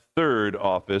fill that third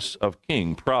office of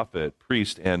king, prophet,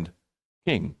 priest, and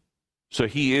king. So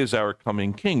he is our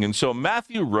coming king. And so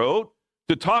Matthew wrote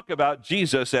to talk about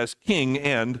Jesus as king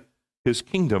and his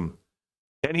kingdom.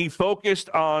 And he focused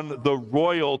on the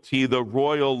royalty, the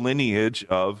royal lineage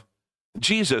of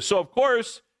Jesus. So, of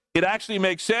course, it actually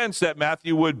makes sense that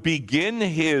Matthew would begin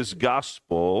his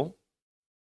gospel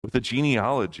with a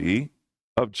genealogy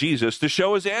of Jesus to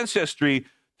show his ancestry,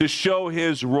 to show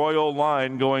his royal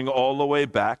line going all the way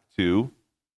back to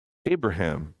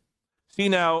Abraham. See,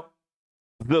 now,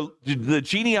 the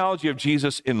genealogy of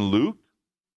Jesus in Luke,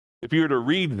 if you were to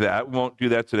read that, we won't do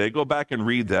that today, go back and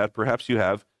read that, perhaps you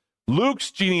have.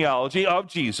 Luke's genealogy of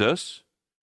Jesus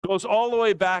goes all the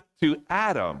way back to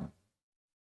Adam.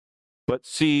 But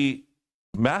see,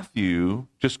 Matthew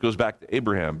just goes back to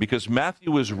Abraham, because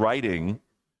Matthew was writing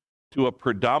to a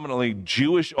predominantly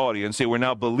Jewish audience. They were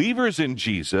now believers in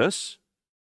Jesus,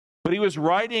 but he was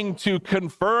writing to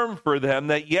confirm for them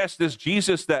that, yes, this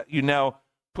Jesus that you now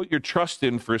put your trust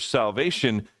in for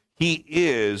salvation, he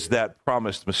is that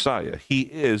promised Messiah. He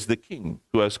is the King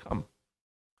who has come.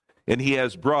 And he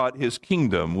has brought his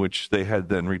kingdom, which they had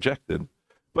then rejected.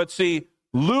 But see,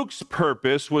 Luke's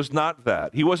purpose was not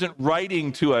that. He wasn't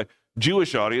writing to a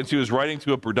Jewish audience. He was writing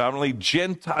to a predominantly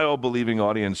Gentile believing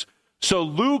audience. So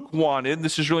Luke wanted,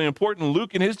 this is really important,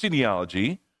 Luke in his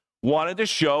genealogy wanted to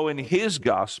show in his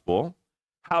gospel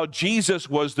how Jesus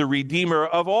was the Redeemer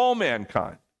of all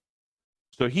mankind.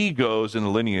 So he goes in the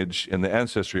lineage and the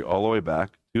ancestry all the way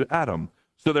back to Adam.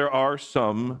 So there are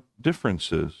some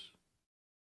differences.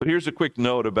 But here's a quick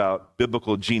note about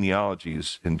biblical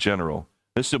genealogies in general.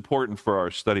 This is important for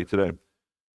our study today.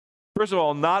 First of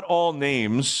all, not all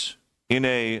names in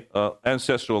a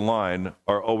ancestral line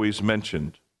are always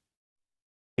mentioned.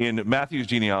 In Matthew's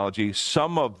genealogy,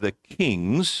 some of the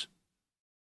kings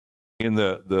in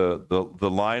the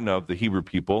line of the Hebrew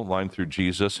people, line through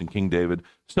Jesus and King David,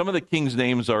 some of the kings'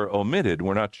 names are omitted.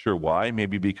 We're not sure why.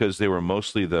 Maybe because they were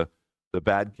mostly the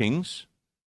bad kings.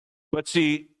 But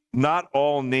see, not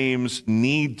all names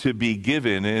need to be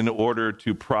given in order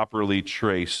to properly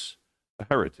trace a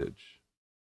heritage.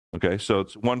 Okay, so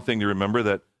it's one thing to remember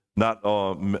that not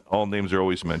all names are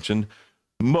always mentioned.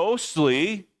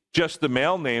 Mostly, just the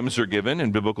male names are given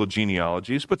in biblical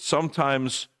genealogies, but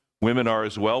sometimes women are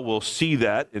as well. We'll see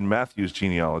that in Matthew's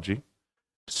genealogy.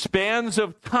 Spans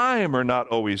of time are not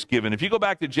always given. If you go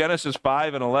back to Genesis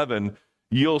 5 and 11,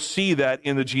 you'll see that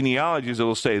in the genealogies,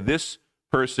 it'll say this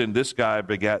person, this guy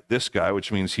begat this guy,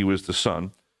 which means he was the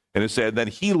son. And it said that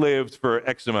he lived for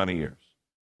X amount of years.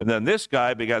 And then this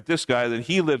guy begat this guy, then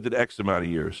he lived at X amount of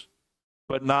years.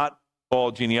 But not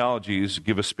all genealogies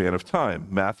give a span of time.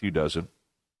 Matthew doesn't.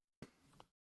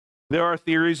 There are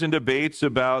theories and debates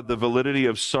about the validity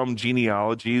of some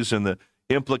genealogies and the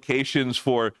implications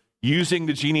for using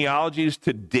the genealogies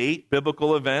to date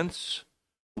biblical events,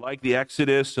 like the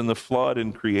Exodus and the flood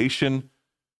and creation.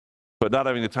 But not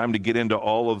having the time to get into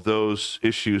all of those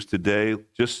issues today,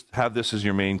 just have this as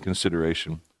your main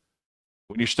consideration.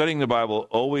 When you're studying the Bible,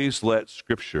 always let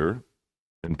Scripture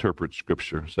interpret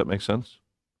Scripture. Does that make sense?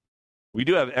 We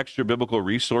do have extra biblical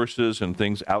resources and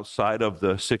things outside of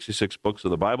the 66 books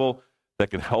of the Bible that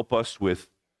can help us with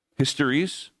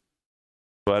histories.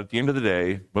 But at the end of the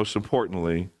day, most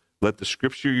importantly, let the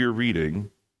Scripture you're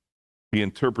reading be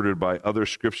interpreted by other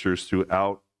Scriptures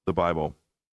throughout the Bible,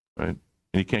 right?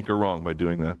 And you can't go wrong by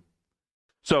doing that.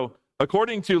 So,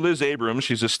 according to Liz Abrams,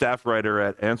 she's a staff writer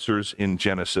at Answers in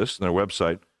Genesis, on their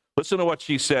website. Listen to what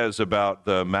she says about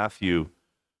the Matthew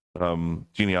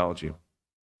genealogy.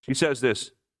 She says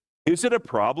this: is it a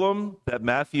problem that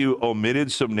Matthew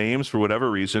omitted some names for whatever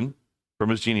reason from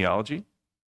his genealogy?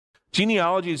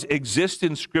 Genealogies exist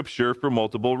in Scripture for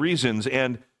multiple reasons,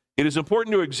 and it is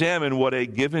important to examine what a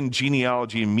given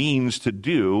genealogy means to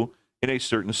do in a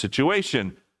certain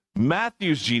situation.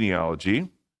 Matthew's genealogy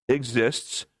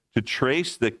exists to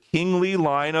trace the kingly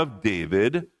line of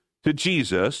David to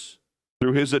Jesus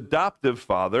through his adoptive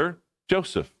father,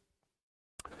 Joseph.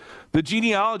 The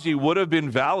genealogy would have been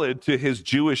valid to his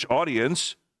Jewish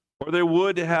audience, or there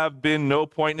would have been no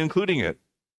point in including it.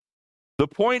 The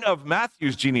point of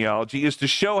Matthew's genealogy is to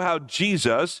show how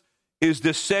Jesus is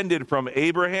descended from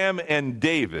Abraham and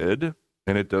David,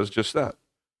 and it does just that.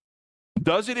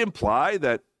 Does it imply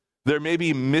that there may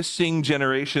be missing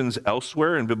generations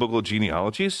elsewhere in biblical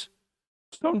genealogies?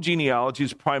 Some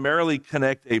genealogies primarily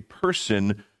connect a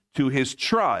person to his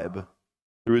tribe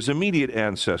through his immediate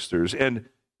ancestors, and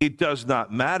it does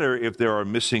not matter if there are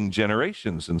missing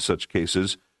generations in such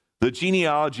cases. The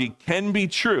genealogy can be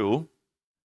true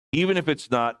even if it's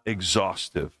not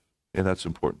exhaustive, and that's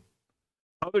important.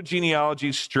 Other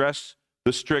genealogies stress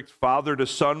the strict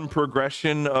father-to-son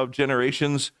progression of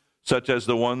generations, such as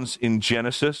the ones in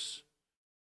Genesis,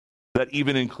 that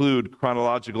even include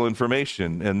chronological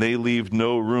information, and they leave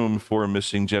no room for a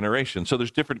missing generation. So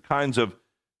there's different kinds of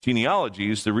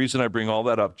genealogies. The reason I bring all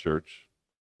that up, church,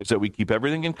 is that we keep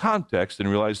everything in context and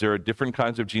realize there are different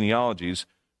kinds of genealogies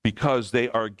because they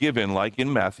are given, like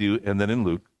in Matthew and then in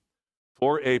Luke,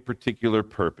 for a particular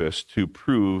purpose to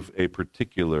prove a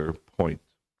particular point.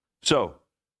 So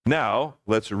now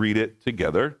let's read it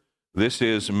together. This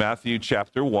is Matthew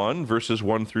chapter 1, verses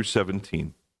 1 through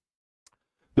 17.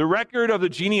 The record of the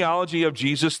genealogy of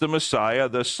Jesus the Messiah,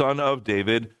 the son of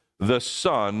David, the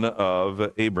son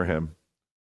of Abraham.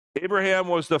 Abraham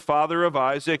was the father of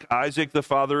Isaac, Isaac the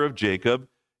father of Jacob,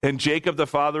 and Jacob the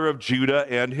father of Judah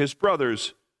and his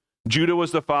brothers. Judah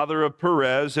was the father of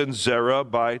Perez and Zerah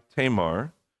by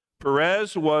Tamar.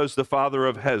 Perez was the father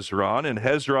of Hezron, and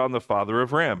Hezron the father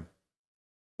of Ram.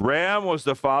 Ram was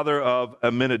the father of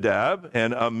Amminadab,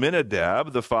 and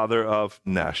Amminadab the father of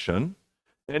Nahshon,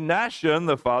 and Nahshon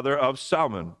the father of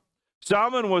Salmon.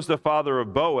 Salmon was the father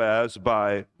of Boaz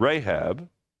by Rahab.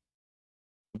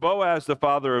 Boaz the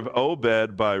father of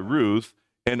Obed by Ruth,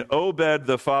 and Obed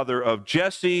the father of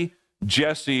Jesse.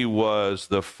 Jesse was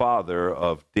the father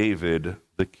of David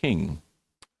the king.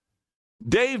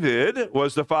 David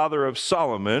was the father of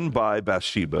Solomon by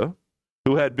Bathsheba,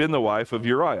 who had been the wife of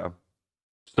Uriah.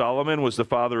 Solomon was the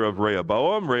father of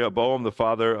Rehoboam, Rehoboam the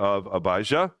father of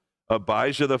Abijah,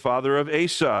 Abijah the father of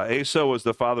Asa. Asa was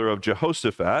the father of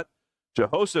Jehoshaphat,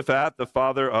 Jehoshaphat the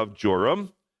father of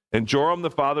Joram, and Joram the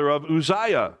father of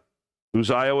Uzziah.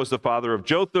 Uzziah was the father of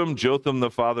Jotham, Jotham the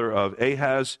father of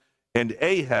Ahaz, and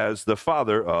Ahaz the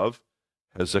father of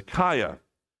Hezekiah.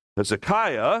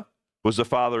 Hezekiah was the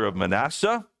father of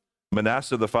Manasseh,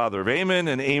 Manasseh the father of Amon,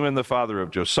 and Amon the father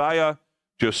of Josiah.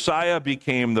 Josiah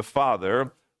became the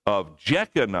father of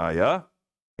Jeconiah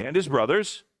and his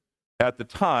brothers at the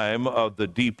time of the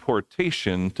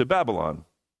deportation to Babylon.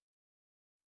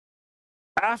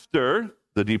 After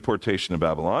the deportation to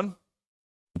Babylon,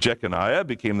 Jeconiah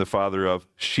became the father of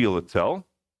Shealtiel,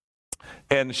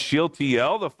 and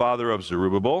Shealtiel the father of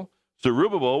Zerubbabel.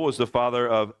 Zerubbabel was the father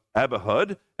of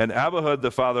Abihud, and Abihud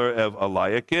the father of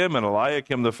Eliakim, and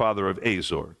Eliakim the father of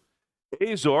Azor.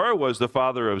 Azor was the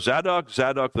father of Zadok,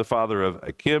 Zadok the father of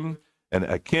Achim, and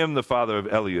Achim the father of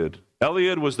Eliud.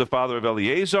 Eliud was the father of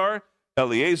Eleazar,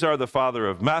 Eleazar the father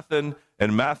of Mathan,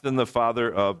 and Mathan the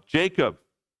father of Jacob.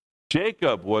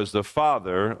 Jacob was the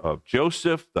father of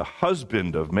Joseph, the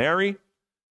husband of Mary,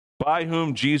 by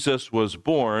whom Jesus was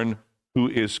born, who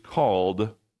is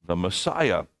called the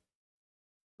Messiah.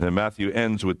 And Matthew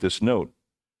ends with this note.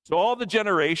 So all the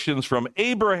generations from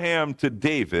Abraham to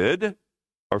David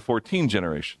are 14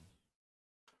 generations.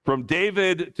 From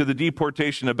David to the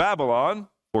deportation of Babylon,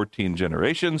 14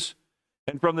 generations.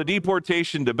 And from the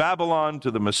deportation to Babylon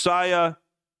to the Messiah,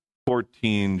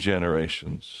 14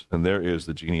 generations. And there is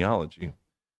the genealogy.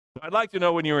 I'd like to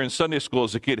know, when you were in Sunday school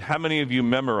as a kid, how many of you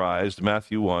memorized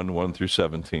Matthew 1, 1 through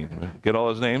 17? Get all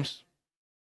his names?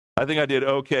 I think I did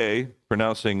okay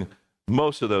pronouncing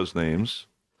most of those names.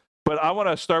 But I want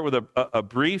to start with a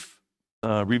brief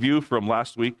review from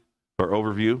last week, or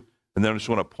overview, and then I just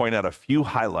want to point out a few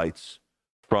highlights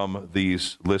from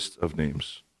these lists of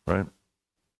names, right?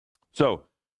 So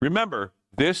remember,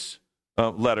 this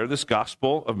letter, this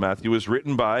Gospel of Matthew, was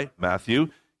written by Matthew.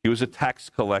 He was a tax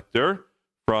collector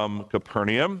from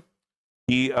Capernaum.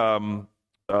 He's a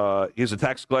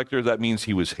tax collector. That means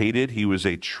he was hated. He was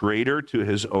a traitor to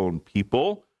his own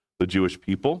people, the Jewish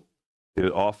people.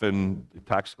 Often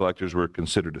tax collectors were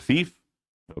considered a thief.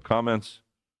 No comments.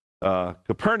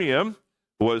 Capernaum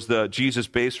was the Jesus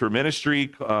base for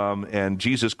ministry, and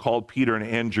Jesus called Peter and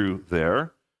Andrew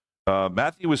there.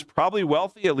 Matthew was probably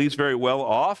wealthy, at least very well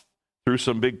off, through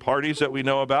some big parties that we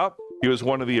know about. He was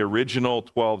one of the original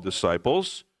 12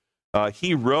 disciples.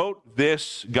 He wrote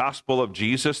this Gospel of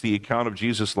Jesus, the account of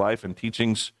Jesus' life and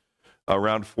teachings,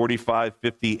 around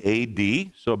 45-50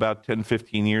 AD, so about 10,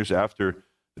 15 years after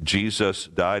Jesus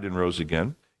died and rose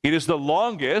again. It is the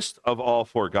longest of all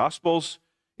four Gospels,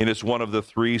 and it's one of the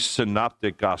three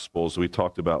synoptic Gospels we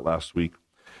talked about last week.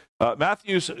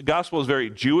 Matthew's Gospel is very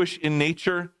Jewish in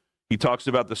nature. He talks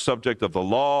about the subject of the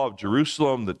law, of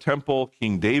Jerusalem, the temple,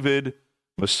 King David,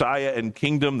 Messiah, and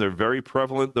kingdom. They're very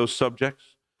prevalent, those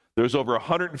subjects. There's over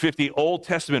 150 Old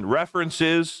Testament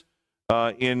references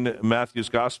in Matthew's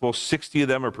Gospel. 60 of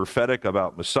them are prophetic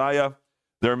about Messiah.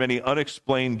 There are many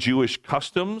unexplained Jewish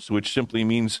customs, which simply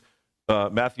means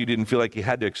Matthew didn't feel like he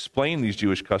had to explain these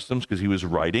Jewish customs because he was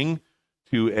writing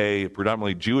to a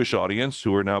predominantly Jewish audience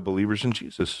who are now believers in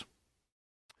Jesus.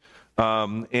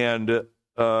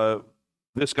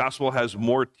 This gospel has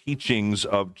more teachings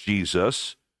of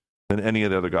Jesus than any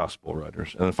of the other gospel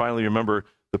writers. And then finally, remember,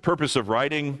 the purpose of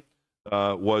writing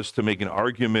was to make an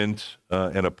argument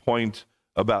and a point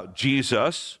about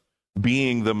Jesus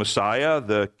being the Messiah,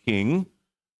 the King,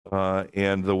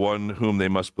 and the one whom they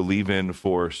must believe in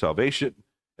for salvation.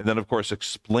 And then, of course,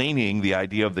 explaining the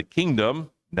idea of the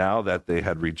kingdom now that they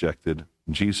had rejected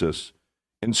Jesus.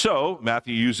 And so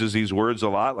Matthew uses these words a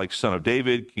lot, like Son of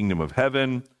David, Kingdom of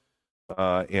Heaven,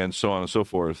 and so on and so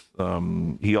forth.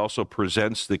 He also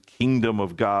presents the Kingdom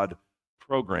of God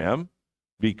program,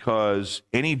 because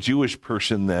any Jewish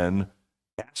person then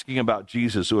asking about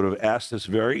Jesus would have asked this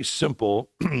very simple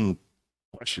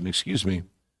question,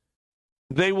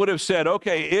 They would have said,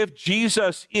 okay, if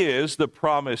Jesus is the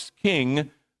promised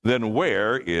king, then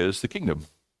where is the kingdom?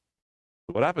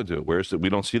 What happened to it? Where is it? We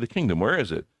don't see the kingdom. Where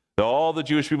is it? All the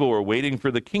Jewish people were waiting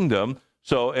for the kingdom.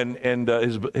 So,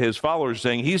 his followers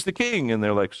saying, he's the king. And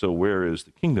they're like, so where is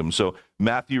the kingdom? So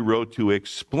Matthew wrote to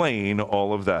explain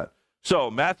all of that.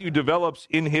 So Matthew develops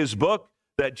in his book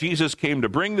that Jesus came to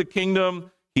bring the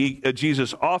kingdom.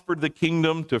 Jesus offered the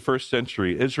kingdom to first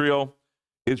century Israel.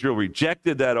 Israel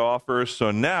rejected that offer.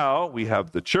 So now we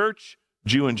have the church,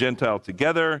 Jew and Gentile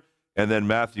together. And then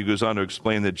Matthew goes on to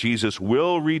explain that Jesus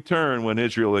will return when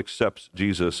Israel accepts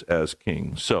Jesus as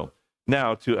king. So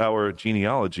now to our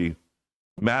genealogy.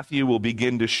 Matthew will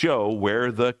begin to show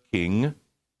where the king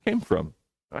came from.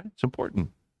 Right? It's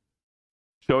important.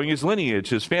 Showing his lineage,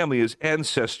 his family, his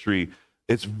ancestry.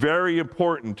 It's very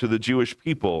important to the Jewish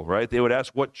people, right? They would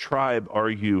ask, what tribe are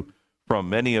you from?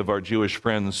 Many of our Jewish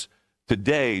friends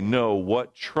today know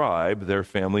what tribe their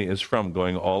family is from,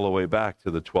 going all the way back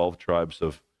to the 12 tribes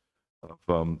of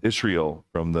Israel,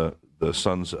 from the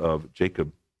sons of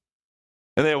Jacob.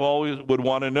 And they always would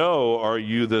want to know, are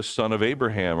you the son of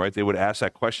Abraham, right? They would ask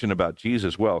that question about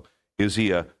Jesus. Well, is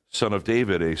he a son of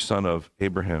David, a son of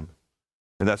Abraham?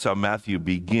 And that's how Matthew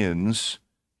begins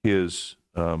his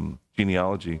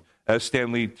genealogy. As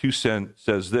Stanley Toussaint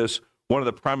says this, one of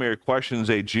the primary questions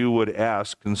a Jew would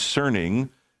ask concerning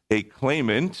a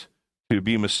claimant to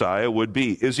be Messiah would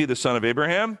be, is he the son of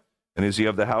Abraham? And is he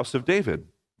of the house of David?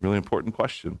 Really important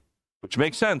question, which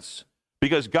makes sense.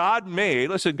 Because God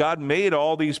made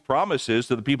all these promises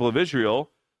to the people of Israel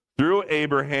through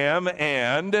Abraham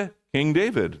and King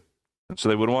David. And so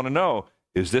they would want to know,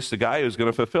 is this the guy who's going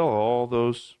to fulfill all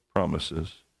those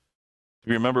promises? If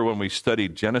you remember when we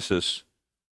studied Genesis,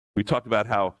 we talked about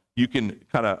how you can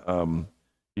kind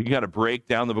of break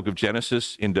down the book of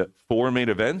Genesis into 4 main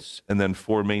events and then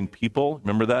 4 main people.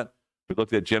 Remember that? We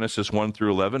looked at Genesis 1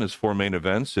 through 11 as 4 main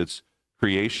events. It's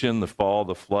creation, the fall,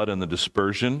 the flood, and the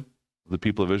dispersion of the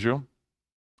people of Israel.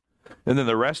 And then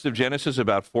the rest of Genesis,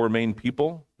 about 4 main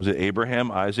people. Was it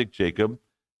Abraham, Isaac, Jacob,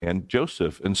 and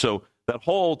Joseph? And so that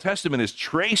whole Old Testament is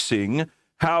tracing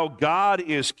how God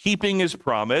is keeping his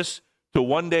promise to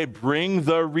one day bring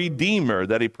the Redeemer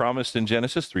that he promised in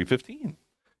Genesis 3:15.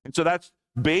 And so that's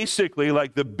basically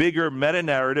like the bigger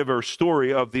meta-narrative or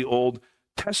story of the Old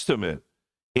Testament.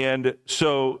 And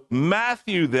so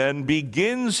Matthew then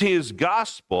begins his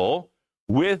gospel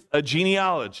with a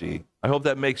genealogy. I hope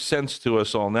that makes sense to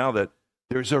us all now, that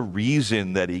there's a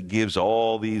reason that he gives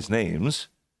all these names,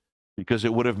 because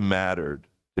it would have mattered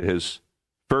to his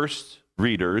first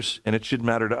readers, and it should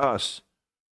matter to us,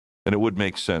 and it would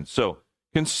make sense. So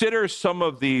consider some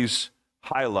of these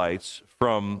highlights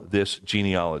from this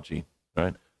genealogy,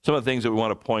 right? Some of the things that we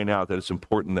want to point out that it's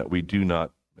important that we do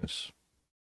not miss.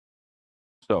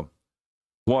 So,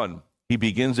 1, he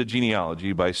begins a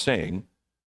genealogy by saying,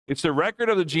 it's the record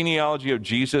of the genealogy of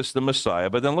Jesus, the Messiah,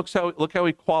 but then look how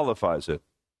he qualifies it.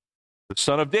 The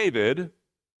son of David,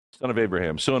 son of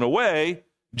Abraham. So in a way,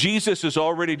 Jesus is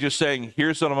already just saying,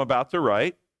 here's what I'm about to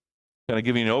write, kind of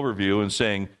giving an overview and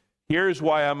saying, here's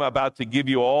why I'm about to give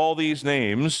you all these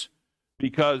names,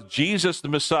 because Jesus, the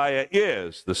Messiah,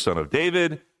 is the son of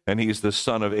David, and he's the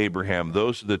son of Abraham.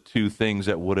 Those are the 2 things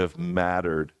that would have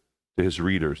mattered to his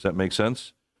readers. That makes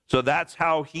sense? So that's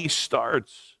how he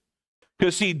starts.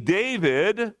 Because see,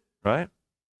 David, right?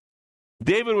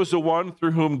 David was the one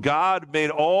through whom God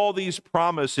made all these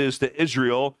promises to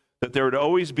Israel, that there would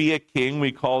always be a king.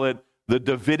 We call it the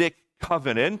Davidic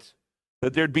covenant,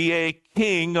 that there'd be a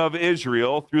king of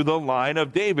Israel through the line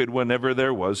of David whenever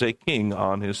there was a king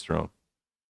on his throne.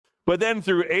 But then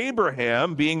through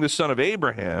Abraham, being the son of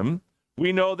Abraham,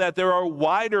 we know that there are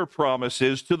wider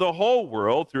promises to the whole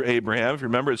world through Abraham. If you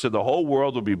remember, it said the whole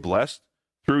world will be blessed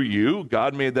through you.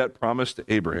 God made that promise to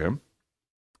Abraham.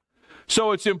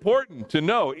 So it's important to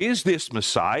know, is this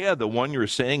Messiah, the one you're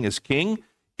saying is king,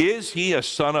 is he a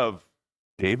son of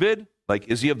David? Like,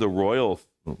 is he of the royal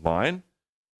line?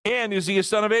 And is he a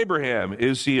son of Abraham?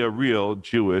 Is he a real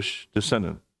Jewish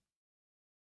descendant?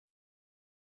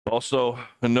 Also,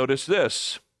 notice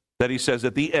this, that he says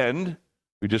at the end,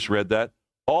 we just read that,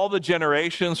 all the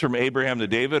generations from Abraham to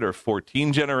David are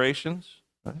 14 generations.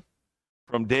 Right?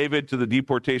 from David to the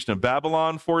deportation of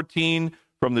Babylon, 14,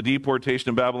 from the deportation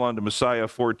of Babylon to Messiah,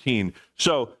 14.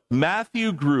 So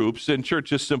Matthew groups, and church,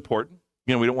 this is important.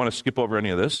 We don't want to skip over any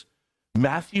of this.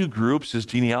 Matthew groups his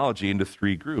genealogy into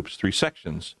three groups, three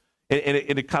sections. And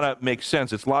it kind of makes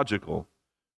sense. It's logical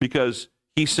because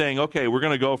he's saying, okay, we're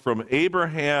going to go from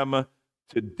Abraham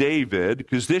to David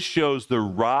because this shows the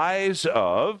rise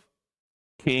of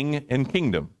king and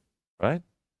kingdom, right?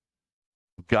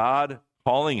 God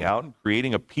calling out and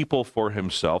creating a people for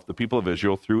himself, the people of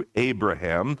Israel, through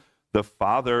Abraham, the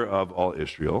father of all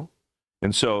Israel.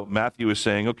 And so Matthew is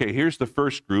saying, okay, here's the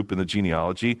first group in the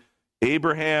genealogy,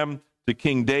 Abraham to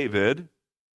King David,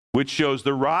 which shows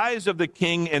the rise of the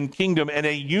king and kingdom and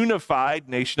a unified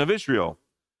nation of Israel.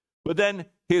 But then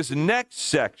his next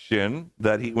section,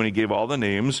 when he gave all the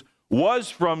names,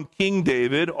 was from King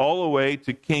David all the way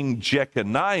to King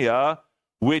Jeconiah,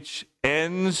 which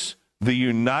ends the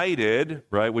united,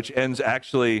 right, which ends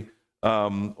actually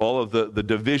all of the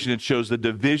division. It shows the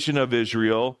division of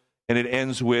Israel, and it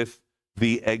ends with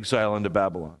the exile into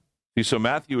Babylon. See, so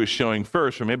Matthew is showing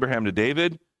first, from Abraham to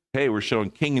David, hey, we're showing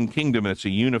king and kingdom, and it's a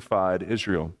unified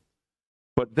Israel.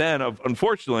 But then,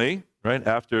 unfortunately, right,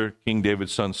 after King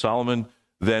David's son Solomon,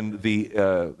 then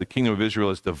the kingdom of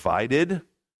Israel is divided,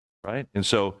 right? And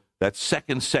so that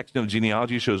second section of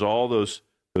genealogy shows all those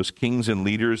kings and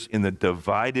leaders in the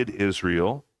divided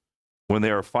Israel when they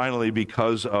are finally,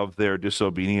 because of their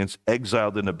disobedience,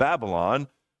 exiled into Babylon.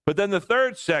 But then the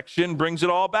third section brings it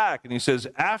all back. And he says,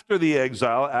 after the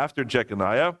exile, after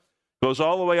Jeconiah, goes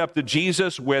all the way up to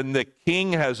Jesus when the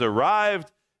king has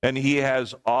arrived and he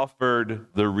has offered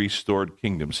the restored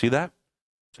kingdom. See that?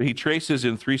 So he traces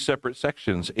in three separate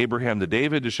sections, Abraham to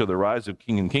David to show the rise of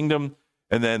king and kingdom,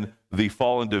 and then the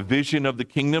fall and division of the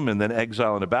kingdom, and then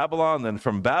exile into Babylon, and then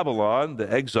from Babylon,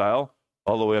 the exile,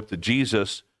 all the way up to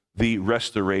Jesus, the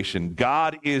restoration.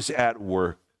 God is at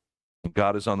work.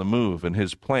 God is on the move, and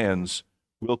his plans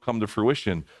will come to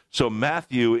fruition. So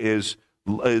Matthew is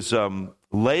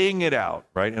laying it out,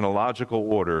 right, in a logical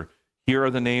order. Here are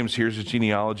the names, here's the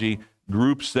genealogy,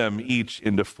 groups them each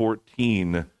into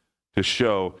 14 to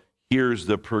show here's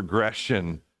the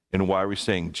progression and why we're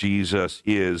saying Jesus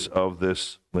is of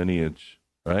this lineage,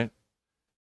 right?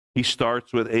 He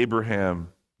starts with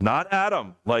Abraham, not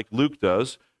Adam, like Luke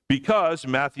does, because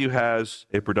Matthew has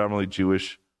a predominantly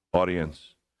Jewish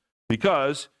audience.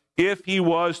 Because if he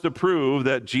was to prove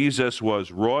that Jesus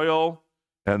was royal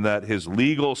and that his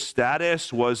legal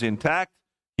status was intact,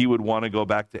 he would want to go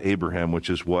back to Abraham, which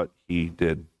is what he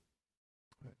did.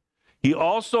 He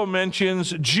also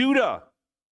mentions Judah,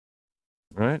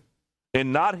 right?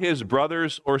 And not his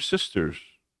brothers or sisters.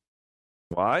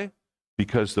 Why?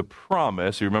 Because the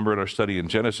promise, you remember in our study in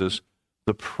Genesis,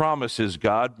 the promises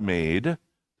God made to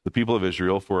the people of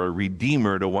Israel for a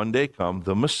Redeemer to one day come,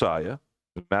 the Messiah,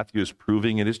 Matthew is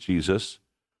proving it is Jesus,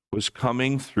 was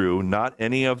coming through not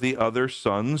any of the other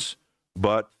sons,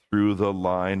 but through the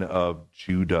line of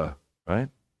Judah, right?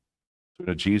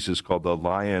 So Jesus is called the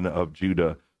Lion of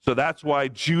Judah. So that's why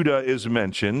Judah is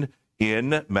mentioned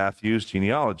in Matthew's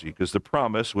genealogy, because the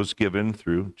promise was given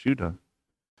through Judah.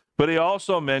 But he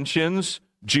also mentions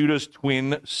Judah's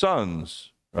twin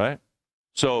sons, right?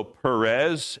 So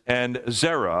Perez and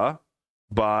Zerah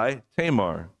by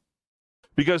Tamar.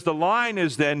 Because the line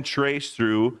is then traced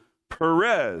through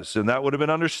Perez, and that would have been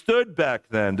understood back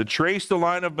then. To trace the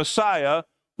line of Messiah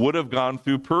would have gone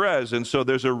through Perez. And so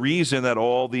there's a reason that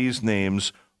all these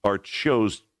names are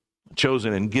chosen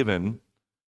and given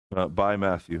by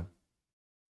Matthew.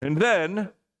 And then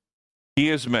he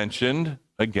is mentioned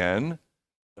again,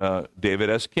 David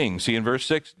as king. See in verse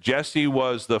 6, Jesse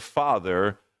was the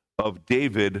father of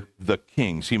David the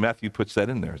king. See, Matthew puts that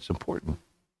in there. It's important.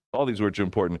 All these words are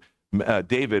important.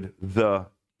 David the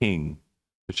king,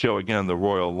 to show again the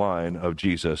royal line of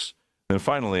Jesus. And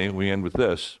finally, we end with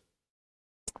this.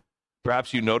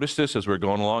 Perhaps you noticed this as we're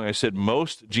going along. I said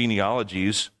most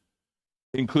genealogies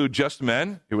include just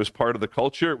men. It was part of the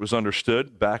culture. It was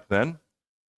understood back then.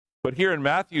 But here in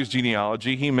Matthew's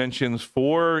genealogy, he mentions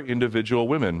 4 individual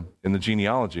women in the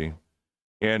genealogy.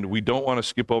 And we don't want to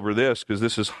skip over this because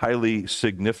this is highly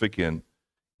significant.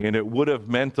 And it would have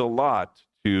meant a lot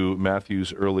to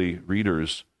Matthew's early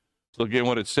readers. So again,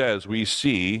 what it says, we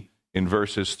see in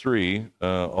verses 3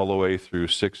 all the way through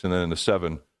 6 and then into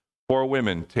 7. 4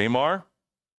 women, Tamar,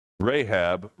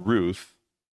 Rahab, Ruth,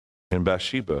 and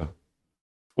Bathsheba.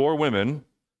 4 women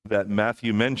that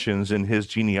Matthew mentions in his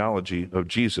genealogy of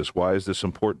Jesus. Why is this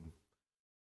important?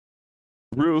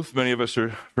 Ruth, many of us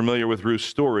are familiar with Ruth's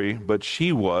story, but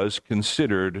she was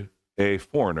considered a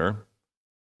foreigner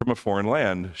from a foreign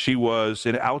land. She was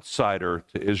an outsider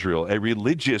to Israel, a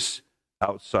religious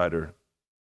outsider.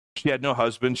 She had no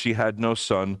husband. She had no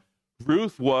son.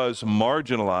 Ruth was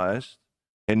marginalized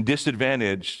and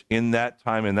disadvantaged in that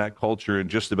time, in that culture, in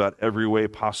just about every way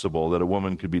possible that a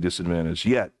woman could be disadvantaged.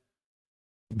 Yet,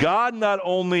 God not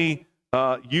only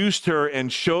used her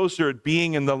and shows her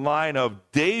being in the line of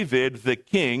David, the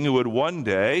king, who would one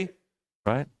day,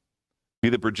 right, be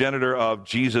the progenitor of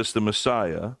Jesus, the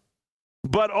Messiah,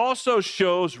 but also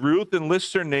shows Ruth and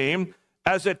lists her name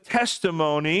as a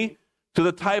testimony to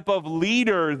the type of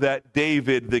leader that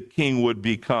David, the king, would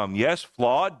become. Yes,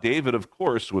 flawed. David, of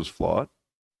course, was flawed,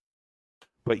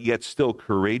 but yet still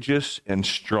courageous and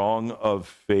strong of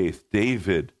faith.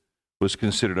 David was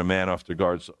considered a man after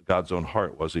God's own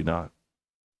heart, was he not?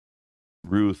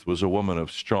 Ruth was a woman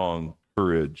of strong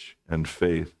courage and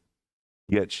faith,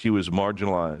 yet she was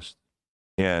marginalized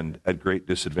and at great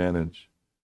disadvantage.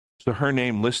 So her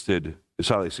name listed is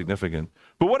highly significant.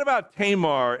 But what about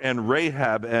Tamar and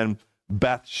Rahab and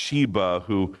Bathsheba,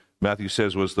 who Matthew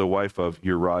says was the wife of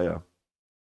Uriah?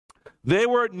 They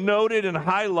were noted and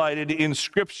highlighted in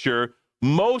Scripture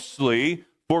mostly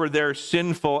for their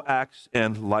sinful acts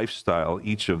and lifestyle,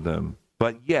 each of them.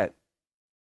 But yet,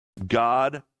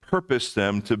 God purposed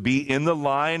them to be in the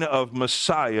line of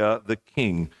Messiah, the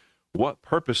King. What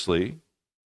purposely?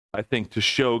 I think to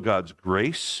show God's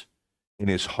grace in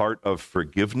his heart of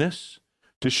forgiveness,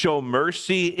 to show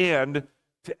mercy, and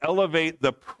to elevate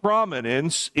the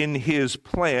prominence in his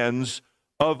plans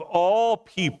of all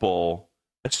people,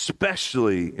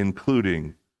 especially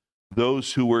including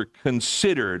those who were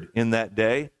considered in that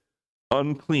day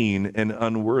unclean and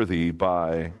unworthy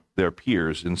by their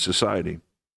peers in society.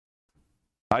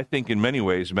 I think in many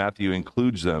ways Matthew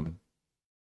includes them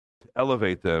to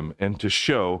elevate them and to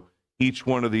show each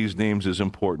one of these names is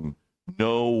important.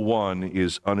 No one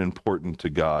is unimportant to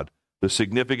God. The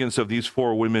significance of these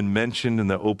four women mentioned in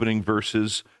the opening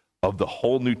verses of the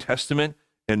whole New Testament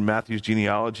and Matthew's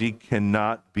genealogy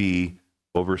cannot be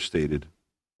overstated.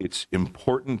 It's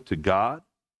important to God.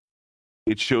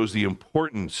 It shows the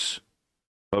importance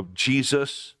of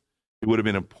Jesus. It would have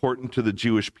been important to the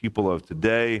Jewish people of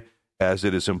today as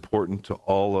it is important to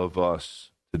all of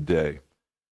us today.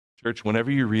 Church, whenever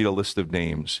you read a list of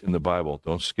names in the Bible,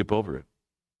 don't skip over it.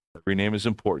 Every name is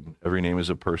important. Every name is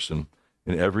a person.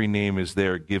 And every name is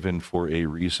there given for a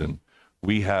reason.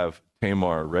 We have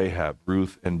Tamar, Rahab,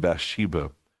 Ruth, and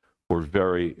Bathsheba for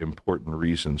very important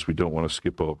reasons. We don't want to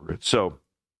skip over it. So,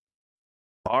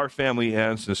 our family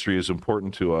ancestry is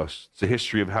important to us. It's a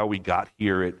history of how we got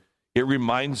here. It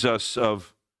reminds us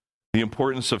of the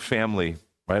importance of family,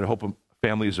 right? I hope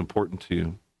family is important to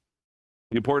you.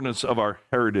 The importance of our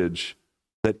heritage,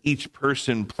 that each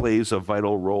person plays a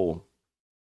vital role.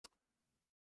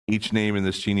 Each name in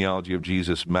this genealogy of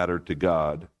Jesus mattered to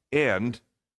God and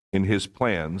in his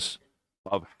plans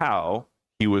of how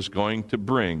he was going to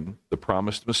bring the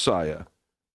promised Messiah,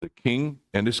 the King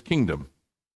and his kingdom,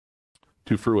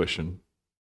 to fruition.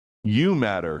 You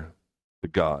matter to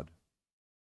God,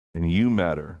 and you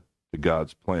matter to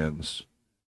God's plans.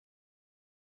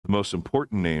 The most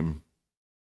important name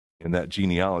in that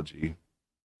genealogy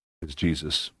is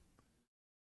Jesus.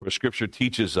 Where Scripture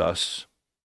teaches us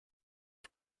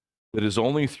that it is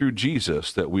only through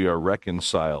Jesus that we are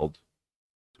reconciled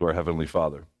to our Heavenly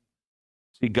Father.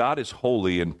 See, God is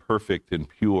holy and perfect and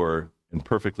pure and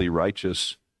perfectly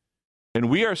righteous. And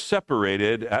we are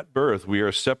separated at birth. We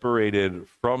are separated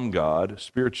from God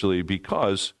spiritually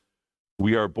because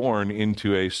we are born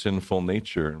into a sinful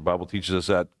nature. And the Bible teaches us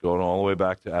that going all the way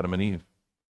back to Adam and Eve.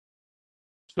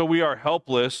 So we are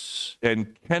helpless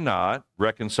and cannot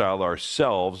reconcile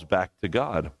ourselves back to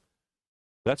God.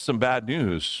 That's some bad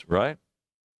news, right?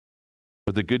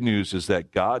 But the good news is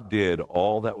that God did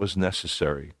all that was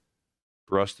necessary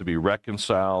for us to be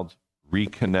reconciled,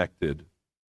 reconnected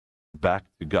back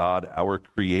to God, our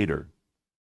Creator.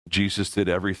 Jesus did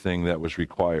everything that was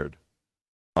required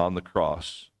on the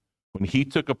cross. When he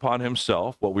took upon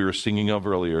himself what we were singing of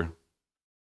earlier,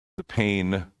 the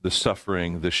pain, the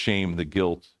suffering, the shame, the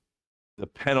guilt, the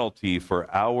penalty for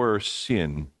our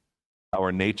sin,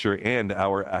 our nature, and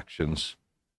our actions,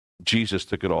 Jesus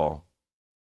took it all.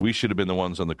 We should have been the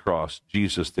ones on the cross.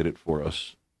 Jesus did it for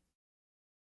us.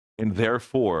 And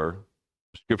therefore,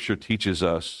 Scripture teaches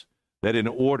us that in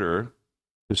order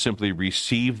to simply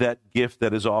receive that gift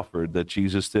that is offered, that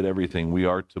Jesus did everything, we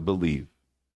are to believe.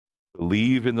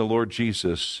 Believe in the Lord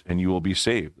Jesus, and you will be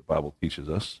saved, the Bible teaches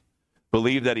us.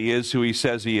 Believe that he is who he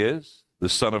says he is, the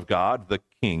Son of God, the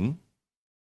King,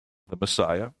 the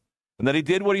Messiah, and that he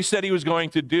did what he said he was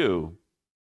going to do,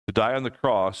 to die on the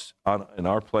cross in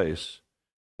our place,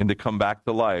 and to come back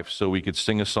to life so we could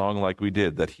sing a song like we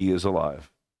did, that he is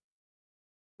alive.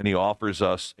 and he offers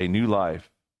us a new life,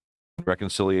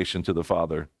 reconciliation to the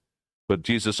Father. But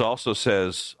Jesus also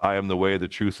says, I am the way, the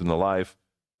truth, and the life.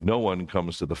 No one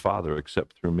comes to the Father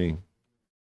except through me.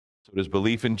 So it is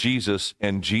belief in Jesus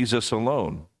and Jesus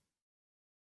alone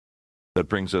that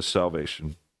brings us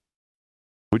salvation.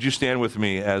 Would you stand with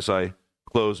me as I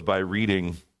close by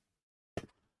reading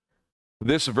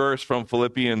this verse from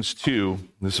Philippians 2,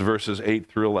 this verses 8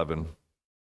 through 11.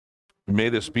 May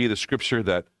this be the scripture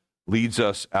that leads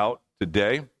us out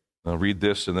today. I'll read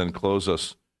this and then close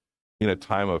us in a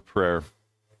time of prayer.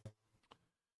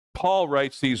 Paul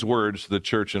writes these words to the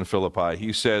church in Philippi.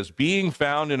 He says, being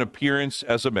found in appearance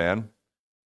as a man,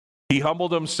 he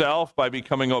humbled himself by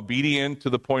becoming obedient to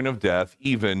the point of death,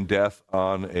 even death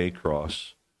on a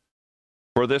cross.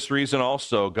 For this reason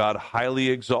also, God highly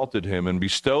exalted him and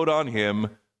bestowed on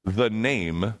him the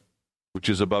name, which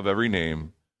is above every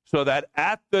name, so that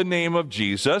at the name of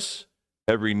Jesus,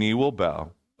 every knee will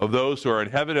bow, of those who are in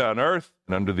heaven and on earth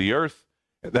and under the earth,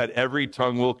 that every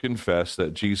tongue will confess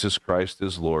that Jesus Christ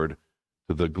is Lord,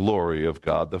 to the glory of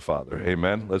God the Father.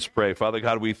 Amen. Let's pray. Father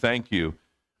God, we thank you.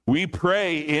 We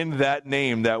pray in that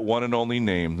name, that one and only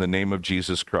name, the name of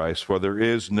Jesus Christ, for there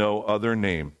is no other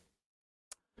name.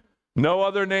 No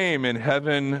other name in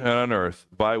heaven and on earth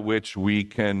by which we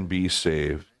can be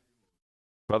saved.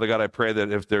 Father God, I pray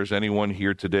that if there's anyone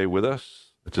here today with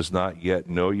us that does not yet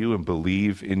know you and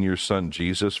believe in your Son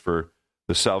Jesus for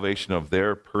the salvation of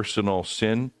their personal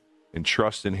sin and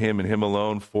trust in him and him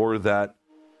alone for that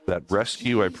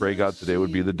rescue, I pray, God, today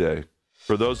would be the day.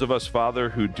 For those of us,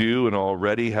 Father, who do and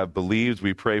already have believed,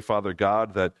 we pray, Father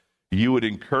God, that you would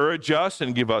encourage us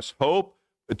and give us hope,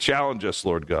 but challenge us,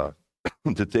 Lord God,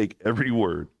 to take every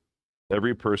word,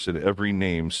 every person, every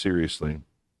name seriously.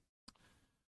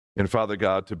 And Father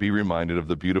God, to be reminded of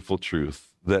the beautiful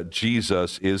truth that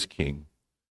Jesus is King,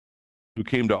 who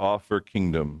came to offer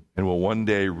kingdom and will one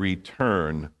day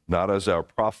return, not as our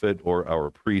prophet or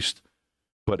our priest,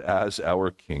 but as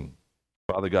our King.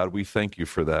 Father God, we thank you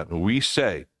for that. And we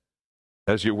say,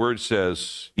 as your word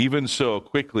says, even so,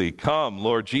 quickly, come,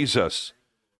 Lord Jesus.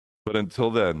 But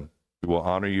until then, we will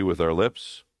honor you with our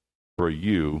lips, for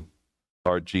you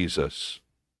are Jesus,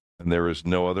 and there is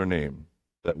no other name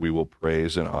that we will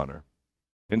praise and honor.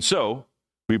 And so,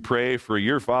 we pray for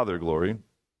your Father, glory,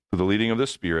 through the leading of the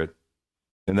Spirit,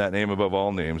 in that name above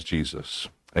all names, Jesus.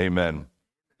 Amen.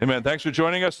 Amen. Thanks for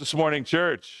joining us this morning,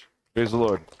 church. Praise the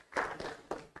Lord.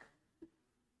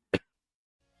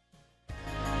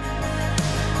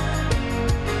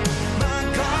 My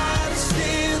God is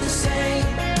still the same.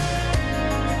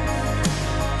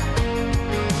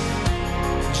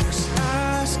 Just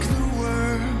ask the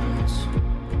words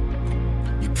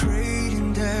you prayed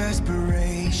in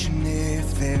desperation.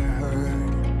 If they're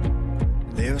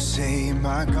heard, they'll say,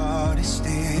 my God is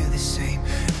still the same.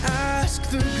 Ask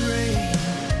the grave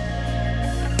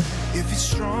if it's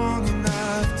strong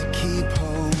enough to keep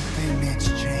hope in its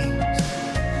chains.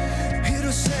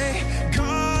 It'll say,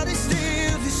 God is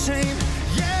still the same.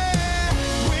 Yeah.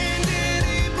 When did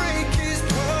he break his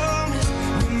promise?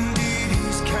 When did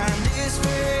his kindness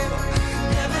fail?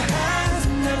 Never has,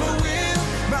 never will.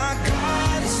 My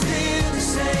God is still the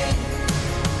same.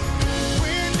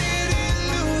 When did he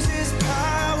lose his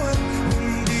power?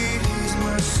 When did his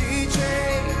mercy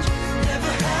change?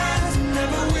 Never has,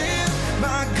 never will.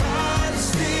 My God is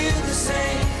still the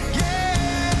same.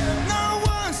 Yeah. Not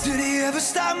once did he ever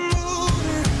stop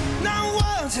moving. Not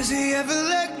once has he ever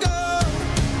let go.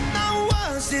 Not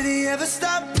once did he ever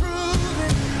stop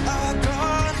proving our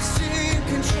God is in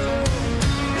control.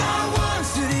 Not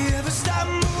once did he ever stop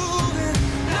moving.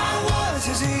 Not once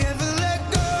has he ever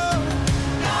let go.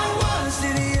 Not once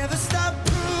did he ever stop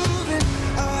proving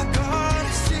our God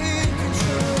is in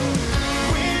control.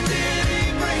 When did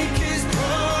he break his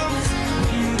promise?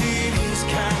 When did his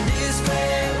kindness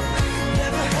fail?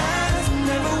 Never has,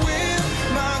 never will.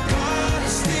 My God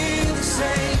is still the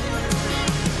same.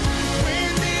 When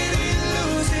did he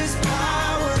lose his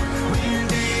power?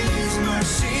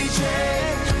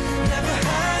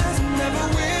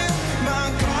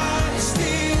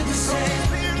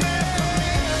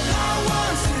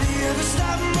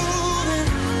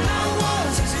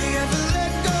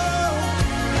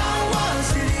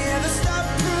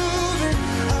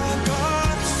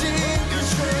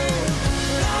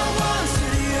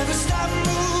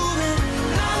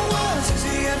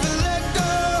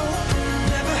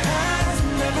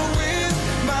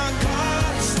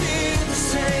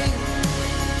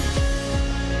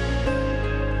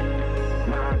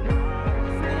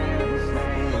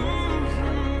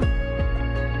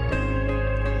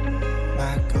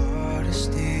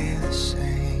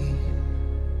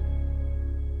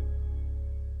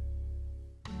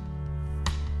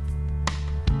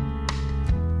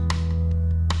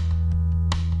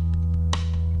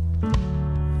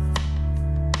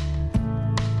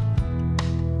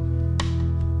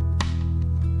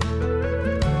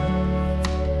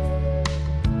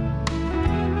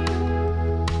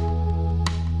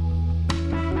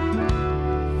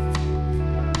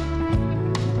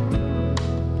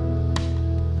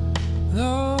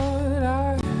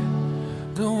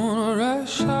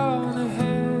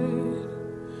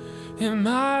 in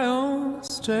my own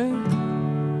strength.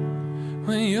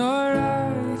 When your eyes